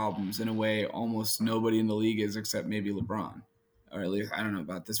eraser of problems in a way almost nobody in the league is except maybe LeBron. Or at least I don't know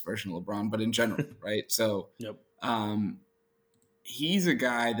about this version of LeBron, but in general, right? So he's a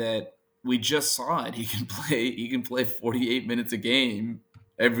guy that we just saw it. He can play 48 minutes a game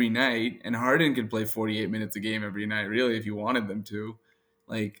every night, and Harden could play 48 minutes a game every night, really, if you wanted them to.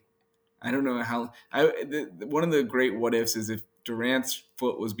 Like, I don't know how. One of the great what ifs is if Durant's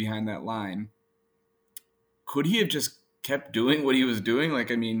foot was behind that line, could he have just kept doing what he was doing?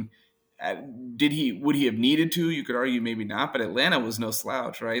 Like, I mean, would he have needed to? You could argue maybe not, but Atlanta was no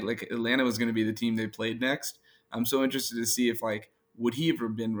slouch, right? Like, Atlanta was going to be the team they played next. I'm so interested to see if, like, would he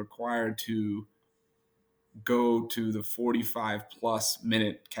have been required to go to the 45 plus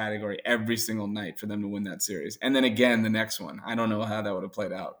minute category every single night for them to win that series? And then again, the next one, I don't know how that would have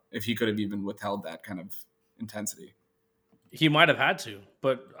played out if he could have even withheld that kind of intensity. He might have had to,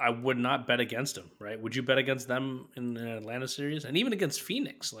 but I would not bet against him, right? Would you bet against them in the Atlanta series and even against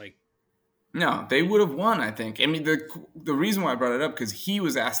Phoenix? No, they would have won, I think. I mean, the reason why I brought it up, because he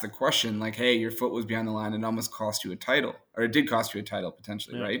was asked the question, like, hey, your foot was behind the line and almost cost you a title. Or it did cost you a title,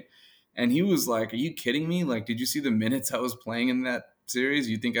 potentially, right? And he was like, are you kidding me? Like, did you see the minutes I was playing in that series?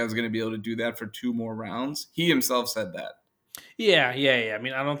 You think I was going to be able to do that for 2 more rounds? He himself said that. Yeah. I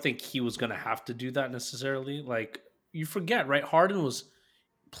mean, I don't think he was going to have to do that necessarily. Like, you forget, right? Harden was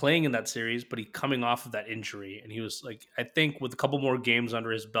playing in that series, but he coming off of that injury. And he was like, I think with a couple more games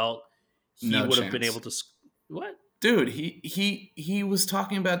under his belt, he would have been able to. What? Dude, he was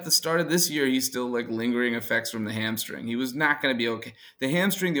talking about the start of this year. He's still like lingering effects from the hamstring. He was not going to be okay. The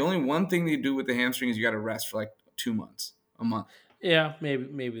hamstring. The only one thing they do with the hamstring is you got to rest for like 2 months, a month. Yeah,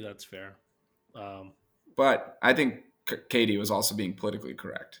 maybe that's fair. But I think Katie was also being politically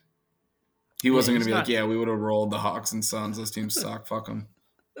correct. He wasn't going to be like, yeah, we would have rolled the Hawks and Suns. Those teams suck. Fuck them.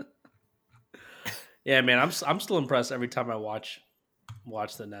 Yeah, man, I'm still impressed every time I watch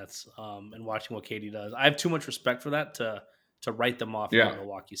the Nets and watching what Katie does. I have too much respect for that to write them off in the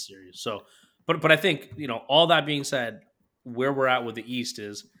Milwaukee series. So, but I think, all that being said, where we're at with the East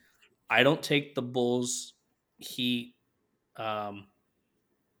is I don't take the Bulls, Heat, the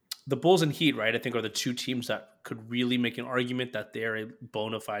Bulls and Heat, right? I think are the two teams that could really make an argument that they're a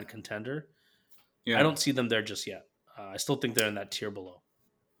bona fide contender. Yeah. I don't see them there just yet. I still think they're in that tier below.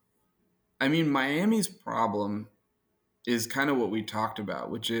 I mean, Miami's problem is kind of what we talked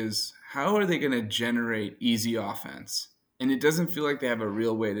about, which is how are they going to generate easy offense? And it doesn't feel like they have a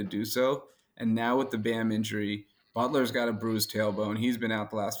real way to do so. And now with the Bam injury, Butler's got a bruised tailbone. He's been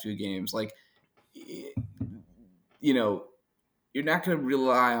out the last few games. Like, you're not going to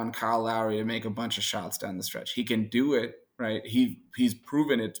rely on Kyle Lowry to make a bunch of shots down the stretch. He can do it, right? He's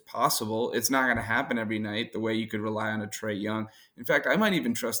proven it's possible. It's not going to happen every night the way you could rely on a Trae Young. In fact, I might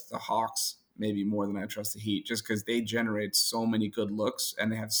even trust the Hawks maybe more than I trust the Heat, just because they generate so many good looks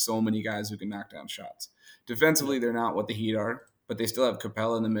and they have so many guys who can knock down shots. Defensively, they're not what the Heat are, but they still have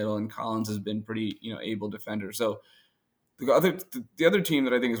Capella in the middle, and Collins has been pretty, able defender. So the other team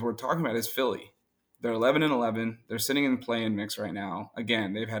that I think is worth talking about is Philly. They're 11-11. They're sitting in the play-in mix right now.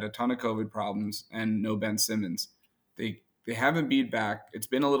 Again, they've had a ton of COVID problems and no Ben Simmons. They haven't beat back. It's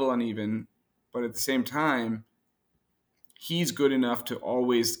been a little uneven, but at the same time, he's good enough to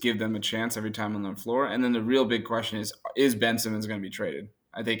always give them a chance every time on the floor. And then the real big question is Ben Simmons going to be traded?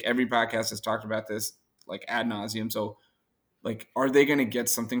 I think every podcast has talked about this like ad nauseum. So, like, are they going to get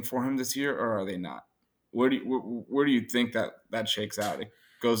something for him this year, or are they not? Where do you think that shakes out? It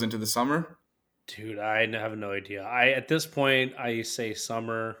goes into the summer? Dude, I have no idea. At this point, I say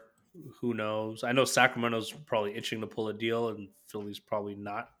summer. Who knows? I know Sacramento's probably itching to pull a deal, and Philly's probably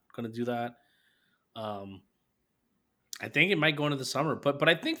not going to do that. I think it might go into the summer, but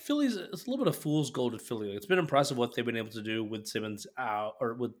I think Philly's it's a little bit of fool's gold with Philly. It's been impressive what they've been able to do with Simmons out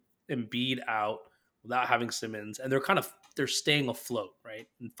or with Embiid out without having Simmons, and they're staying afloat, right,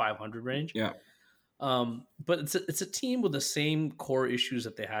 in 500 range. Yeah. But it's a team with the same core issues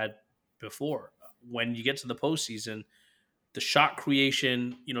that they had before. When you get to the postseason, the shot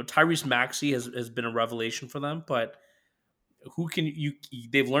creation, Tyrese Maxey has been a revelation for them, but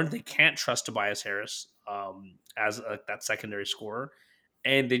they've learned they can't trust Tobias Harris as that secondary scorer,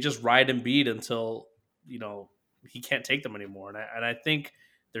 and they just ride Embiid until he can't take them anymore. And I think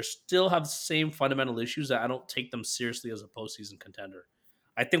they still have the same fundamental issues that I don't take them seriously as a postseason contender.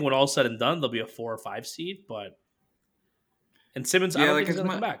 I think when all's said and done, they'll be a 4 or 5 seed, and Simmons, I don't think he's going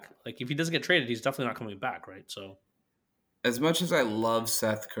to come back. Like, if he doesn't get traded, he's definitely not coming back, right? So, as much as I love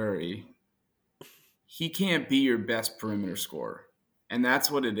Seth Curry, he can't be your best perimeter scorer. And that's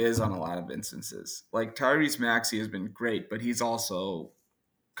what it is on a lot of instances. Like, Tyrese Maxey has been great, but he's also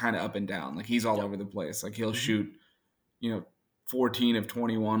kind of up and down. Like, he's all over the place. Like, he'll shoot, 14 of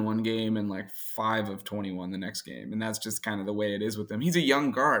 21 one game and like 5 of 21 the next game. And that's just kind of the way it is with him. He's a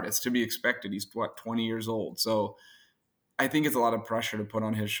young guard. It's to be expected. He's 20 years old. So I think it's a lot of pressure to put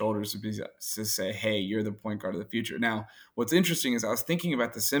on his shoulders to say, hey, you're the point guard of the future. Now, what's interesting is I was thinking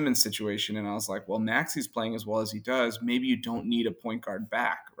about the Simmons situation, and I was like, well, Maxey's playing as well as he does. Maybe you don't need a point guard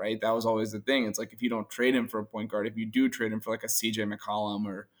back, right? That was always the thing. It's like, if you don't trade him for a point guard, if you do trade him for like a CJ McCollum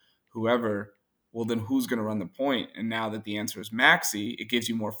or whoever, well, then who's going to run the point? And now that the answer is Maxey, it gives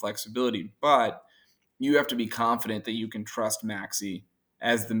you more flexibility. But you have to be confident that you can trust Maxey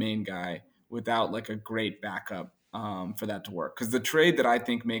as the main guy without like a great backup for that to work. Because the trade that I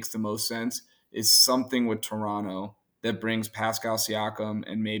think makes the most sense is something with Toronto that brings Pascal Siakam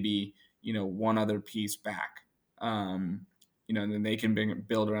and maybe, one other piece back. And then they can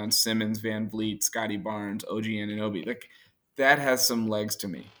build around Simmons, Van Vliet, Scotty Barnes, OG Anunoby. Like, that has some legs to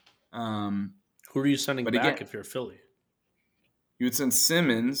me. Who are you sending back again, if you're Philly? You would send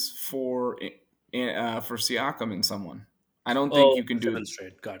Simmons for Siakam and someone. I don't think you can do Simmons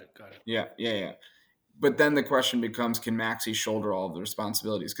trade. Got it. Yeah. But then the question becomes, can Maxey shoulder all of the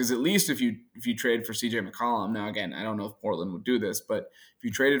responsibilities? Because at least if you trade for CJ McCollum, now again, I don't know if Portland would do this, but if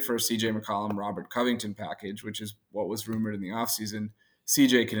you traded for a CJ McCollum, Robert Covington package, which is what was rumored in the offseason,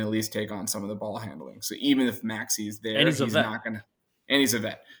 CJ can at least take on some of the ball handling. So even if Maxey's there, and he's not going to. And he's a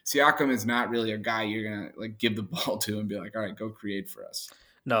vet. Siakam is not really a guy you're going to like give the ball to and be like, all right, go create for us.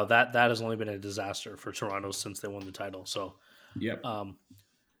 No, that has only been a disaster for Toronto since they won the title. So, yep.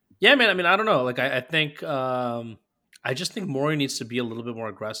 Yeah, man. I mean, I don't know. Like, I think I just think Morey needs to be a little bit more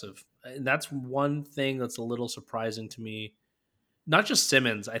aggressive. And that's one thing that's a little surprising to me. Not just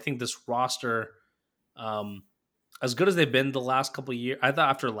Simmons. I think this roster, as good as they've been the last couple of years, I thought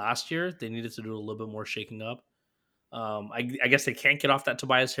after last year, they needed to do a little bit more shaking up. I guess they can't get off that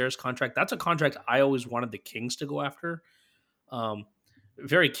Tobias Harris contract. That's a contract I always wanted the Kings to go after.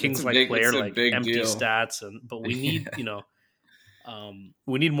 Very Kings-like player, like empty deal. Stats, but we need,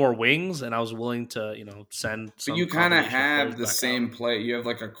 we need more wings, and I was willing to, send. But you kind of have the same play. You have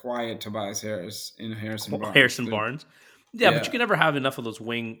like a quiet Tobias Harris in Harrison Barnes. Yeah, but you can never have enough of those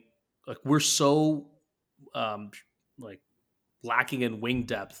wing. Like, we're so lacking in wing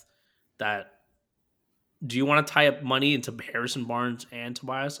depth that. Do you want to tie up money into Harrison Barnes and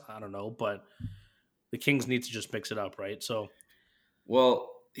Tobias? I don't know, but the Kings need to just mix it up, right? So, well,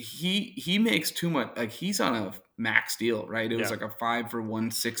 he makes too much. Like, he's on a max deal, right? It was like a 5 for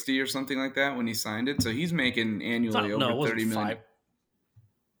 $160 or something like that when he signed it. So he's making annually over $30 million.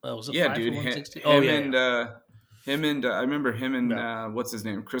 Was it 5 dude. For $160? Him and I remember him and what's his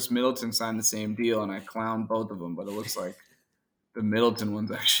name, Chris Middleton signed the same deal, and I clowned both of them, but it looks like the Middleton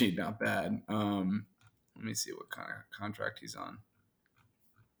one's actually not bad. Let me see what kind of contract he's on.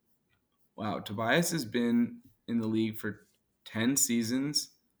 Wow, Tobias has been in the league for 10 seasons,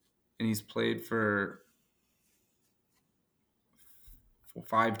 and he's played for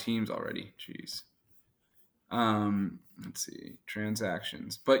 5 teams already. Jeez. Let's see,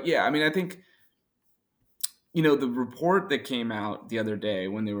 transactions. But yeah, I mean, I think, the report that came out the other day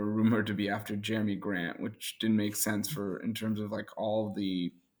when they were rumored to be after Jeremy Grant, which didn't make sense in terms of like all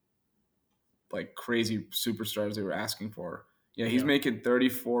the like crazy superstars they were asking for. Yeah, he's making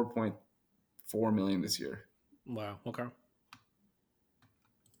 $34.4 million this year. Wow. Okay.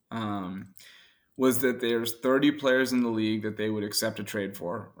 Was that there's 30 players in the league that they would accept a trade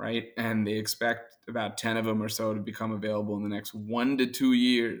for, right? And they expect about 10 of them or so to become available in the next 1 to 2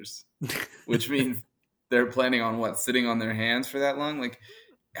 years, which means they're planning on sitting on their hands for that long? Like,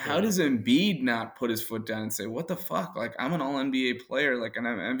 how does Embiid not put his foot down and say, what the fuck? Like, I'm an all-NBA player, like, and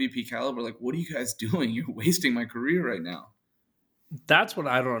I'm MVP caliber. Like, what are you guys doing? You're wasting my career right now. That's what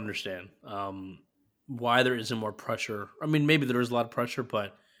I don't understand. Why there isn't more pressure. I mean, maybe there is a lot of pressure,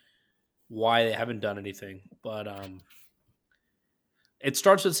 but why they haven't done anything. But it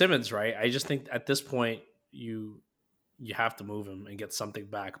starts with Simmons, right? I just think at this point you have to move him and get something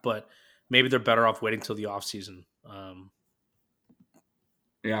back. But maybe they're better off waiting till the offseason.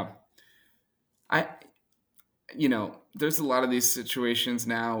 Yeah. There's a lot of these situations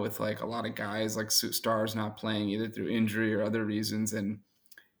now with like a lot of guys like stars not playing either through injury or other reasons. And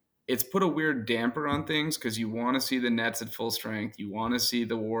it's put a weird damper on things because you want to see the Nets at full strength. You want to see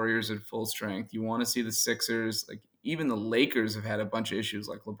the Warriors at full strength. You want to see the Sixers. Like even the Lakers have had a bunch of issues.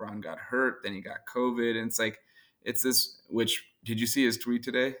 Like LeBron got hurt, then he got COVID. And it's this, which, did you see his tweet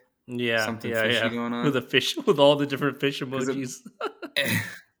today? Yeah. Something fishy going on? With all the different fish emojis.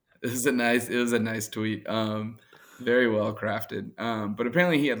 It was a nice tweet. Very well crafted. But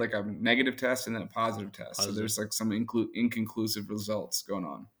apparently he had like a negative test and then a positive test. So there's like some inconclusive results going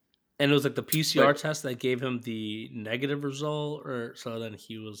on. And it was like the PCR test that gave him the negative result, or so then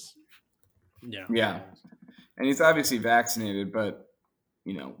he was, yeah. And he's obviously vaccinated, but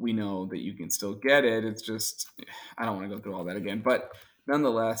we know that you can still get it. It's just I don't want to go through all that again, but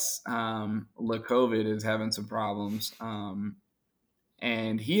nonetheless, LeCovid is having some problems,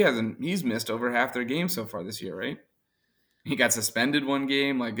 and he's missed over half their games so far this year, right? He got suspended one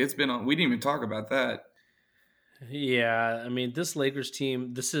game. Like it's been on. We didn't even talk about that. Yeah, I mean, this Lakers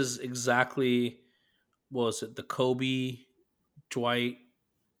team, this is exactly, what was it, the Kobe, Dwight,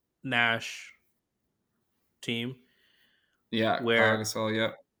 Nash team? Yeah, where Gasol,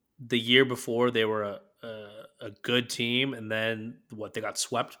 yeah. The year before they were a good team, and then they got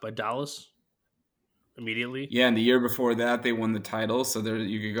swept by Dallas immediately. Yeah, and the year before that they won the title, so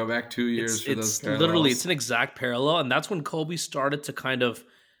you could go back 2 years for those parallels. Literally, it's an exact parallel, and that's when Kobe started to kind of.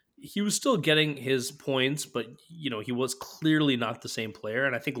 He was still getting his points, but he was clearly not the same player.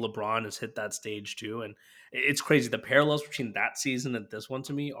 And I think LeBron has hit that stage too. And it's crazy. The parallels between that season and this one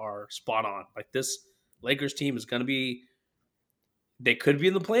to me are spot on. Like this Lakers team is going to be, they could be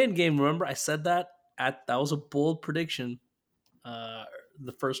in the play-in game. Remember, I said that was a bold prediction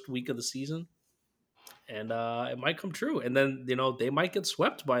the first week of the season. And it might come true. And then, they might get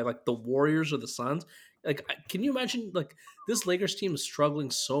swept by like the Warriors or the Suns. Like, can you imagine, like, this Lakers team is struggling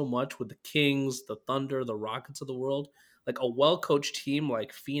so much with the Kings, the Thunder, the Rockets of the world. Like, a well-coached team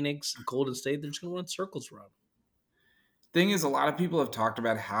like Phoenix, Golden State, they're just going to run circles around. Thing is, a lot of people have talked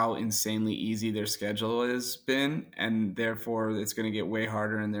about how insanely easy their schedule has been, and therefore it's going to get way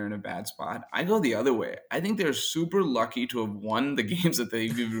harder and they're in a bad spot. I go the other way. I think they're super lucky to have won the games that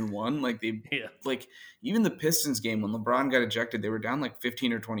they've even won. Like like even the Pistons game when LeBron got ejected, they were down like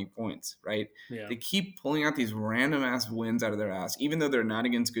 15 or 20 points, right? Yeah. They keep pulling out these random ass wins out of their ass, even though they're not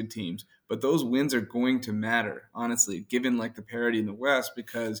against good teams. But those wins are going to matter, honestly, given like the parity in the West,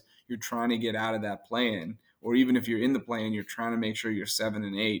 because you're trying to get out of that play-in. Or even if you're in the play-in, you're trying to make sure you're 7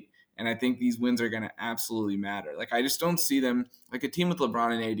 and 8. And I think these wins are going to absolutely matter. Like, I just don't see them like a team with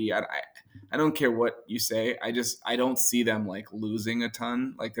LeBron and AD. I don't care what you say. I don't see them like losing a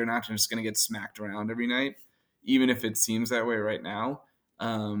ton. Like, they're not just going to get smacked around every night, even if it seems that way right now.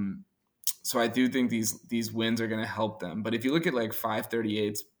 So I do think these wins are going to help them. But if you look at like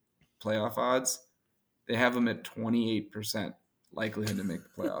 538's playoff odds, they have them at 28% likelihood to make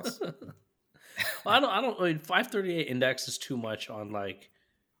the playoffs. I mean, 538 index is too much on like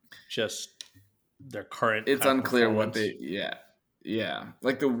just their current. It's unclear what yeah.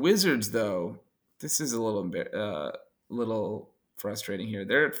 Like the Wizards, though, this is a little frustrating here.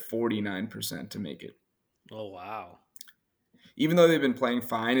 They're at 49% to make it. Oh wow! Even though they've been playing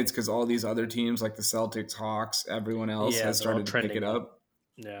fine, it's because all these other teams like the Celtics, Hawks, everyone else has started to pick it up.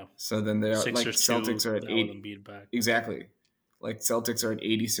 Yeah. So then they're like Celtics are at 8. Back. Exactly. Like Celtics are at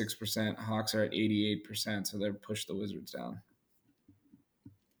 86%, Hawks are at 88%, so they're pushed the Wizards down.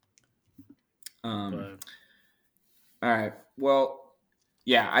 But All right. Well,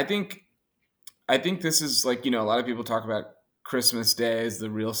 yeah, I think this is like, a lot of people talk about Christmas Day as the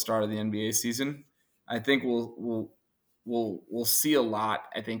real start of the NBA season. I think we'll see a lot.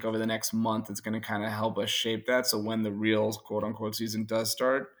 I think over the next month, it's going to kind of help us shape that. So when the real quote unquote season does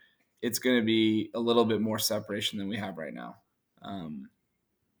start, it's going to be a little bit more separation than we have right now, and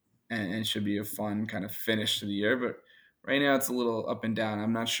it should be a fun kind of finish to the year. But right now, it's a little up and down.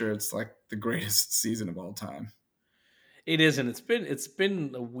 I'm not sure it's like the greatest season of all time. it isn't. It's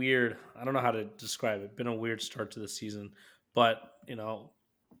been a weird. I don't know how to describe it. Been a weird start to the season, but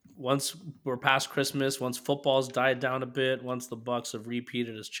once we're past Christmas, once football's died down a bit, once the Bucks have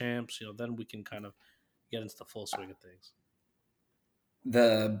repeated as champs, then we can kind of get into the full swing of things.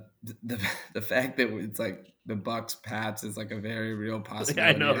 The fact that it's like the Bucks Pats is like a very real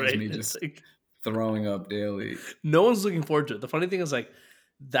possibility. I know, right? Me just throwing up daily. No one's looking forward to it. The funny thing is, like,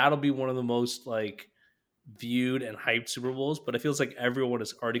 that'll be one of the most like viewed and hyped Super Bowls, but it feels like everyone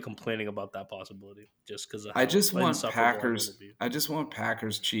is already complaining about that possibility just because I just want Packers. I just want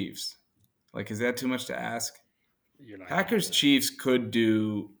Packers Chiefs. Like, is that too much to ask? Packers Chiefs could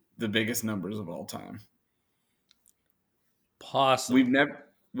do the biggest numbers of all time. Possibly.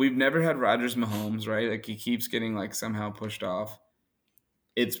 We've never had Rodgers Mahomes, right? Like, he keeps getting like somehow pushed off.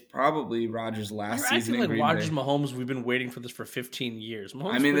 It's probably Rodgers' last season. I feel like Rodgers Mahomes. We've been waiting for this for 15 years.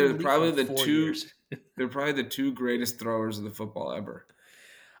 Mahomes, I mean, they're probably the two. They're probably the two greatest throwers of the football ever.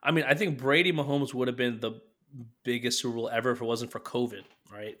 I mean, I think Brady Mahomes would have been the biggest Super Bowl ever if it wasn't for COVID,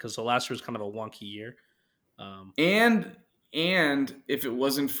 right? Because the last year was kind of a wonky year. And if it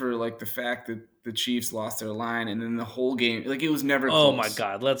wasn't for like the fact that the Chiefs lost their line and then the whole game, like, it was never close. Oh my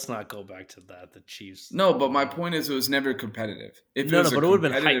God, let's not go back to that. The Chiefs. No, but my point is it was never competitive. But it would have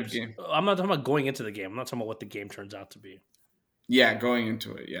been hyped. Game, I'm not talking about going into the game. I'm not talking about what the game turns out to be. Yeah, going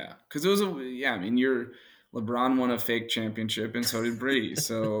into it, yeah. Because it was I mean, LeBron won a fake championship and so did Brady.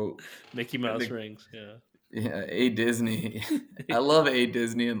 So Mickey Mouse rings, yeah. Yeah, A Disney. I love A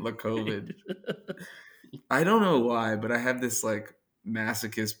Disney and LaCovid. I don't know why, but I have this like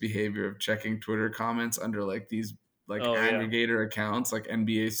masochist behavior of checking Twitter comments under like these like aggregator accounts like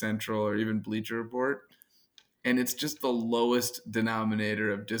NBA Central or even Bleacher Report. And it's just the lowest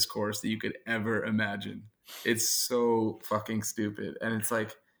denominator of discourse that you could ever imagine. It's so fucking stupid. And it's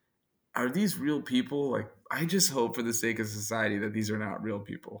like, are these real people? Like, I just hope for the sake of society that these are not real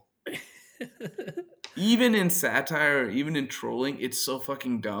people. Even in satire, or even in trolling, it's so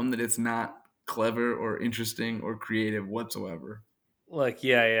fucking dumb that it's not clever or interesting or creative whatsoever. Like,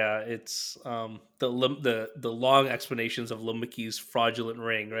 it's the long explanations of LeMickey's fraudulent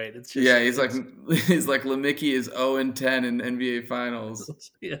ring, right? It's just, he's like LeMickey is 0-10 in NBA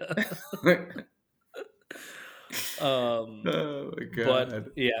Finals. Yeah. Oh my God.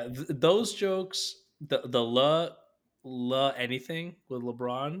 But yeah, those jokes, the La anything with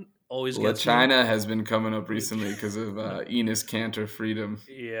LeBron always gets China has been coming up recently because of Enes Kanter freedom.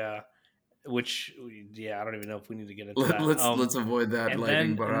 Yeah. Which, I don't even know if we need to get into that. Let's avoid that.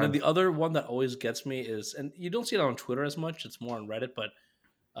 And then the other one that always gets me is, and you don't see it on Twitter as much, it's more on Reddit, but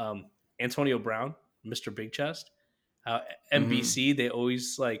Antonio Brown, Mr. Big Chest, NBC, they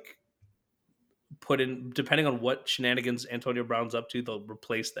always like put in, depending on what shenanigans Antonio Brown's up to, they'll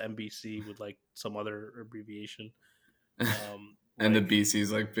replace the NBC with like some other abbreviation. And the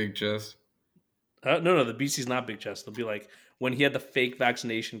BC's like Big Chest. No, the BC's not Big Chest. They'll be like, when he had the fake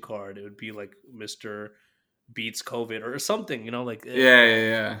vaccination card, it would be like Mr. Beats COVID or something, like.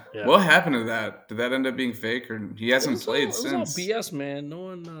 Yeah. What happened to that? Did that end up being fake, or he hasn't played since? It was all BS, man. No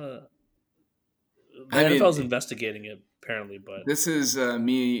one. The NFL's investigating it apparently, but this is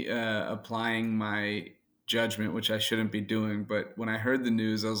me applying my judgment, which I shouldn't be doing. But when I heard the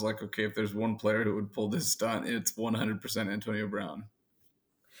news, I was like, okay, if there's one player who would pull this stunt, it's 100% Antonio Brown.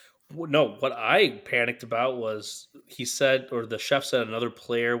 No, what I panicked about was he said, or the chef said, another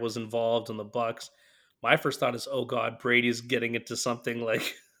player was involved in the Bucks. My first thought is, oh God, Brady's getting into something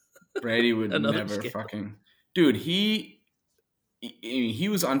like. Brady would never fucking. Dude, he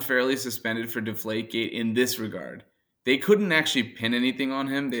was unfairly suspended for Deflategate in this regard. They couldn't actually pin anything on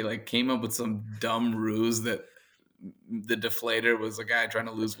him. They like came up with some dumb ruse that the deflator was a guy trying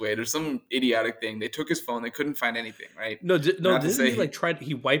to lose weight or some idiotic thing. They took his phone. They couldn't find anything, right? Didn't he like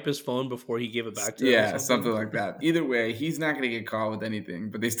he wipe his phone before he gave it back to him? Yeah, something like that. Either way, he's not going to get caught with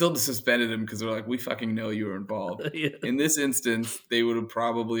anything, but they still suspended him because they're like, we fucking know you were involved. Yeah. In this instance, they would have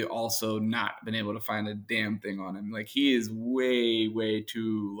probably also not been able to find a damn thing on him. Like, he is way, way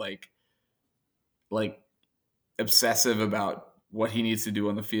too like obsessive about what he needs to do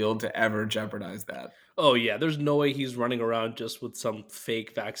on the field to ever jeopardize that. Oh yeah, there's no way he's running around just with some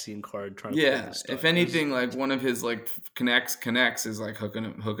fake vaccine card trying to play Yeah, the stud. if anything, like one of his like connects is like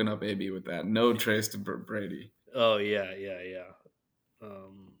hooking up AB with that. No trace to Brady. Oh yeah.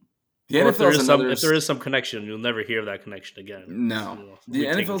 The Or NFL if there is some connection, you'll never hear of that connection again. No, the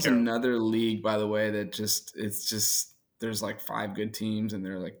NFL's another league, by the way, that it's just there's like 5 good teams and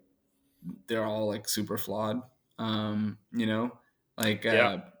they're all like super flawed. You know, like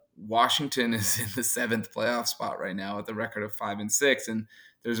Washington is in the 7th playoff spot right now with a record of 5-6, and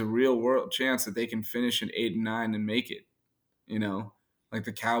there's a real world chance that they can finish in 8-9 and make it. You know, like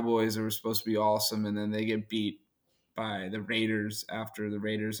the Cowboys are supposed to be awesome, and then they get beat by the Raiders after the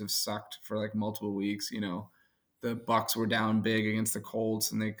Raiders have sucked for like multiple weeks. You know, the Bucks were down big against the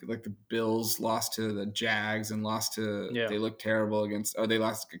Colts, and they like the Bills lost to the Jags and they looked terrible they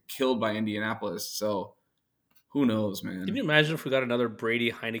got killed by Indianapolis. So who knows, man? Can you imagine if we got another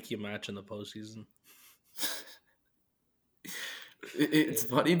Brady Heineke match in the postseason? It's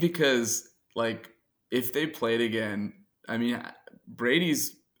funny because like if they played again, I mean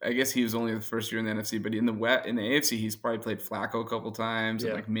Brady's. I guess he was only the first year in the NFC, but in the AFC, he's probably played Flacco a couple times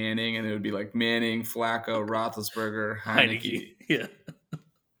and like Manning, and it would be like Manning, Flacco, Roethlisberger, Heineke. Yeah.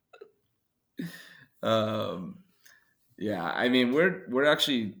 Yeah. I mean, we're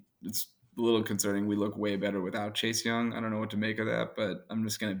actually, it's a little concerning. We look way better without Chase Young. I don't know what to make of that, but I'm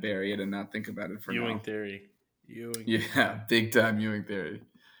just gonna bury it and not think about it for now. Ewing theory. Yeah, big time Ewing theory.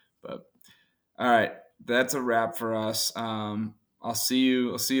 But all right, that's a wrap for us. I'll see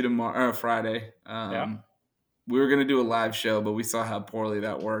you tomorrow, Friday. We were gonna do a live show, but we saw how poorly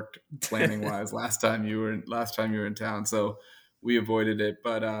that worked planning wise last time you were in town, so we avoided it.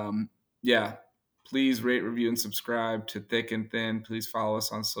 But yeah, please rate, review, and subscribe to Thick and Thin. Please follow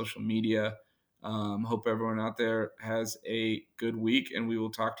us on social media. Hope everyone out there has a good week, and we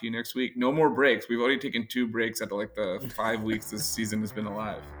will talk to you next week. No more breaks. We've already taken 2 breaks out of like the 5 weeks this season has been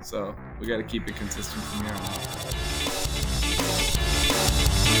alive, so we got to keep it consistent from here on out.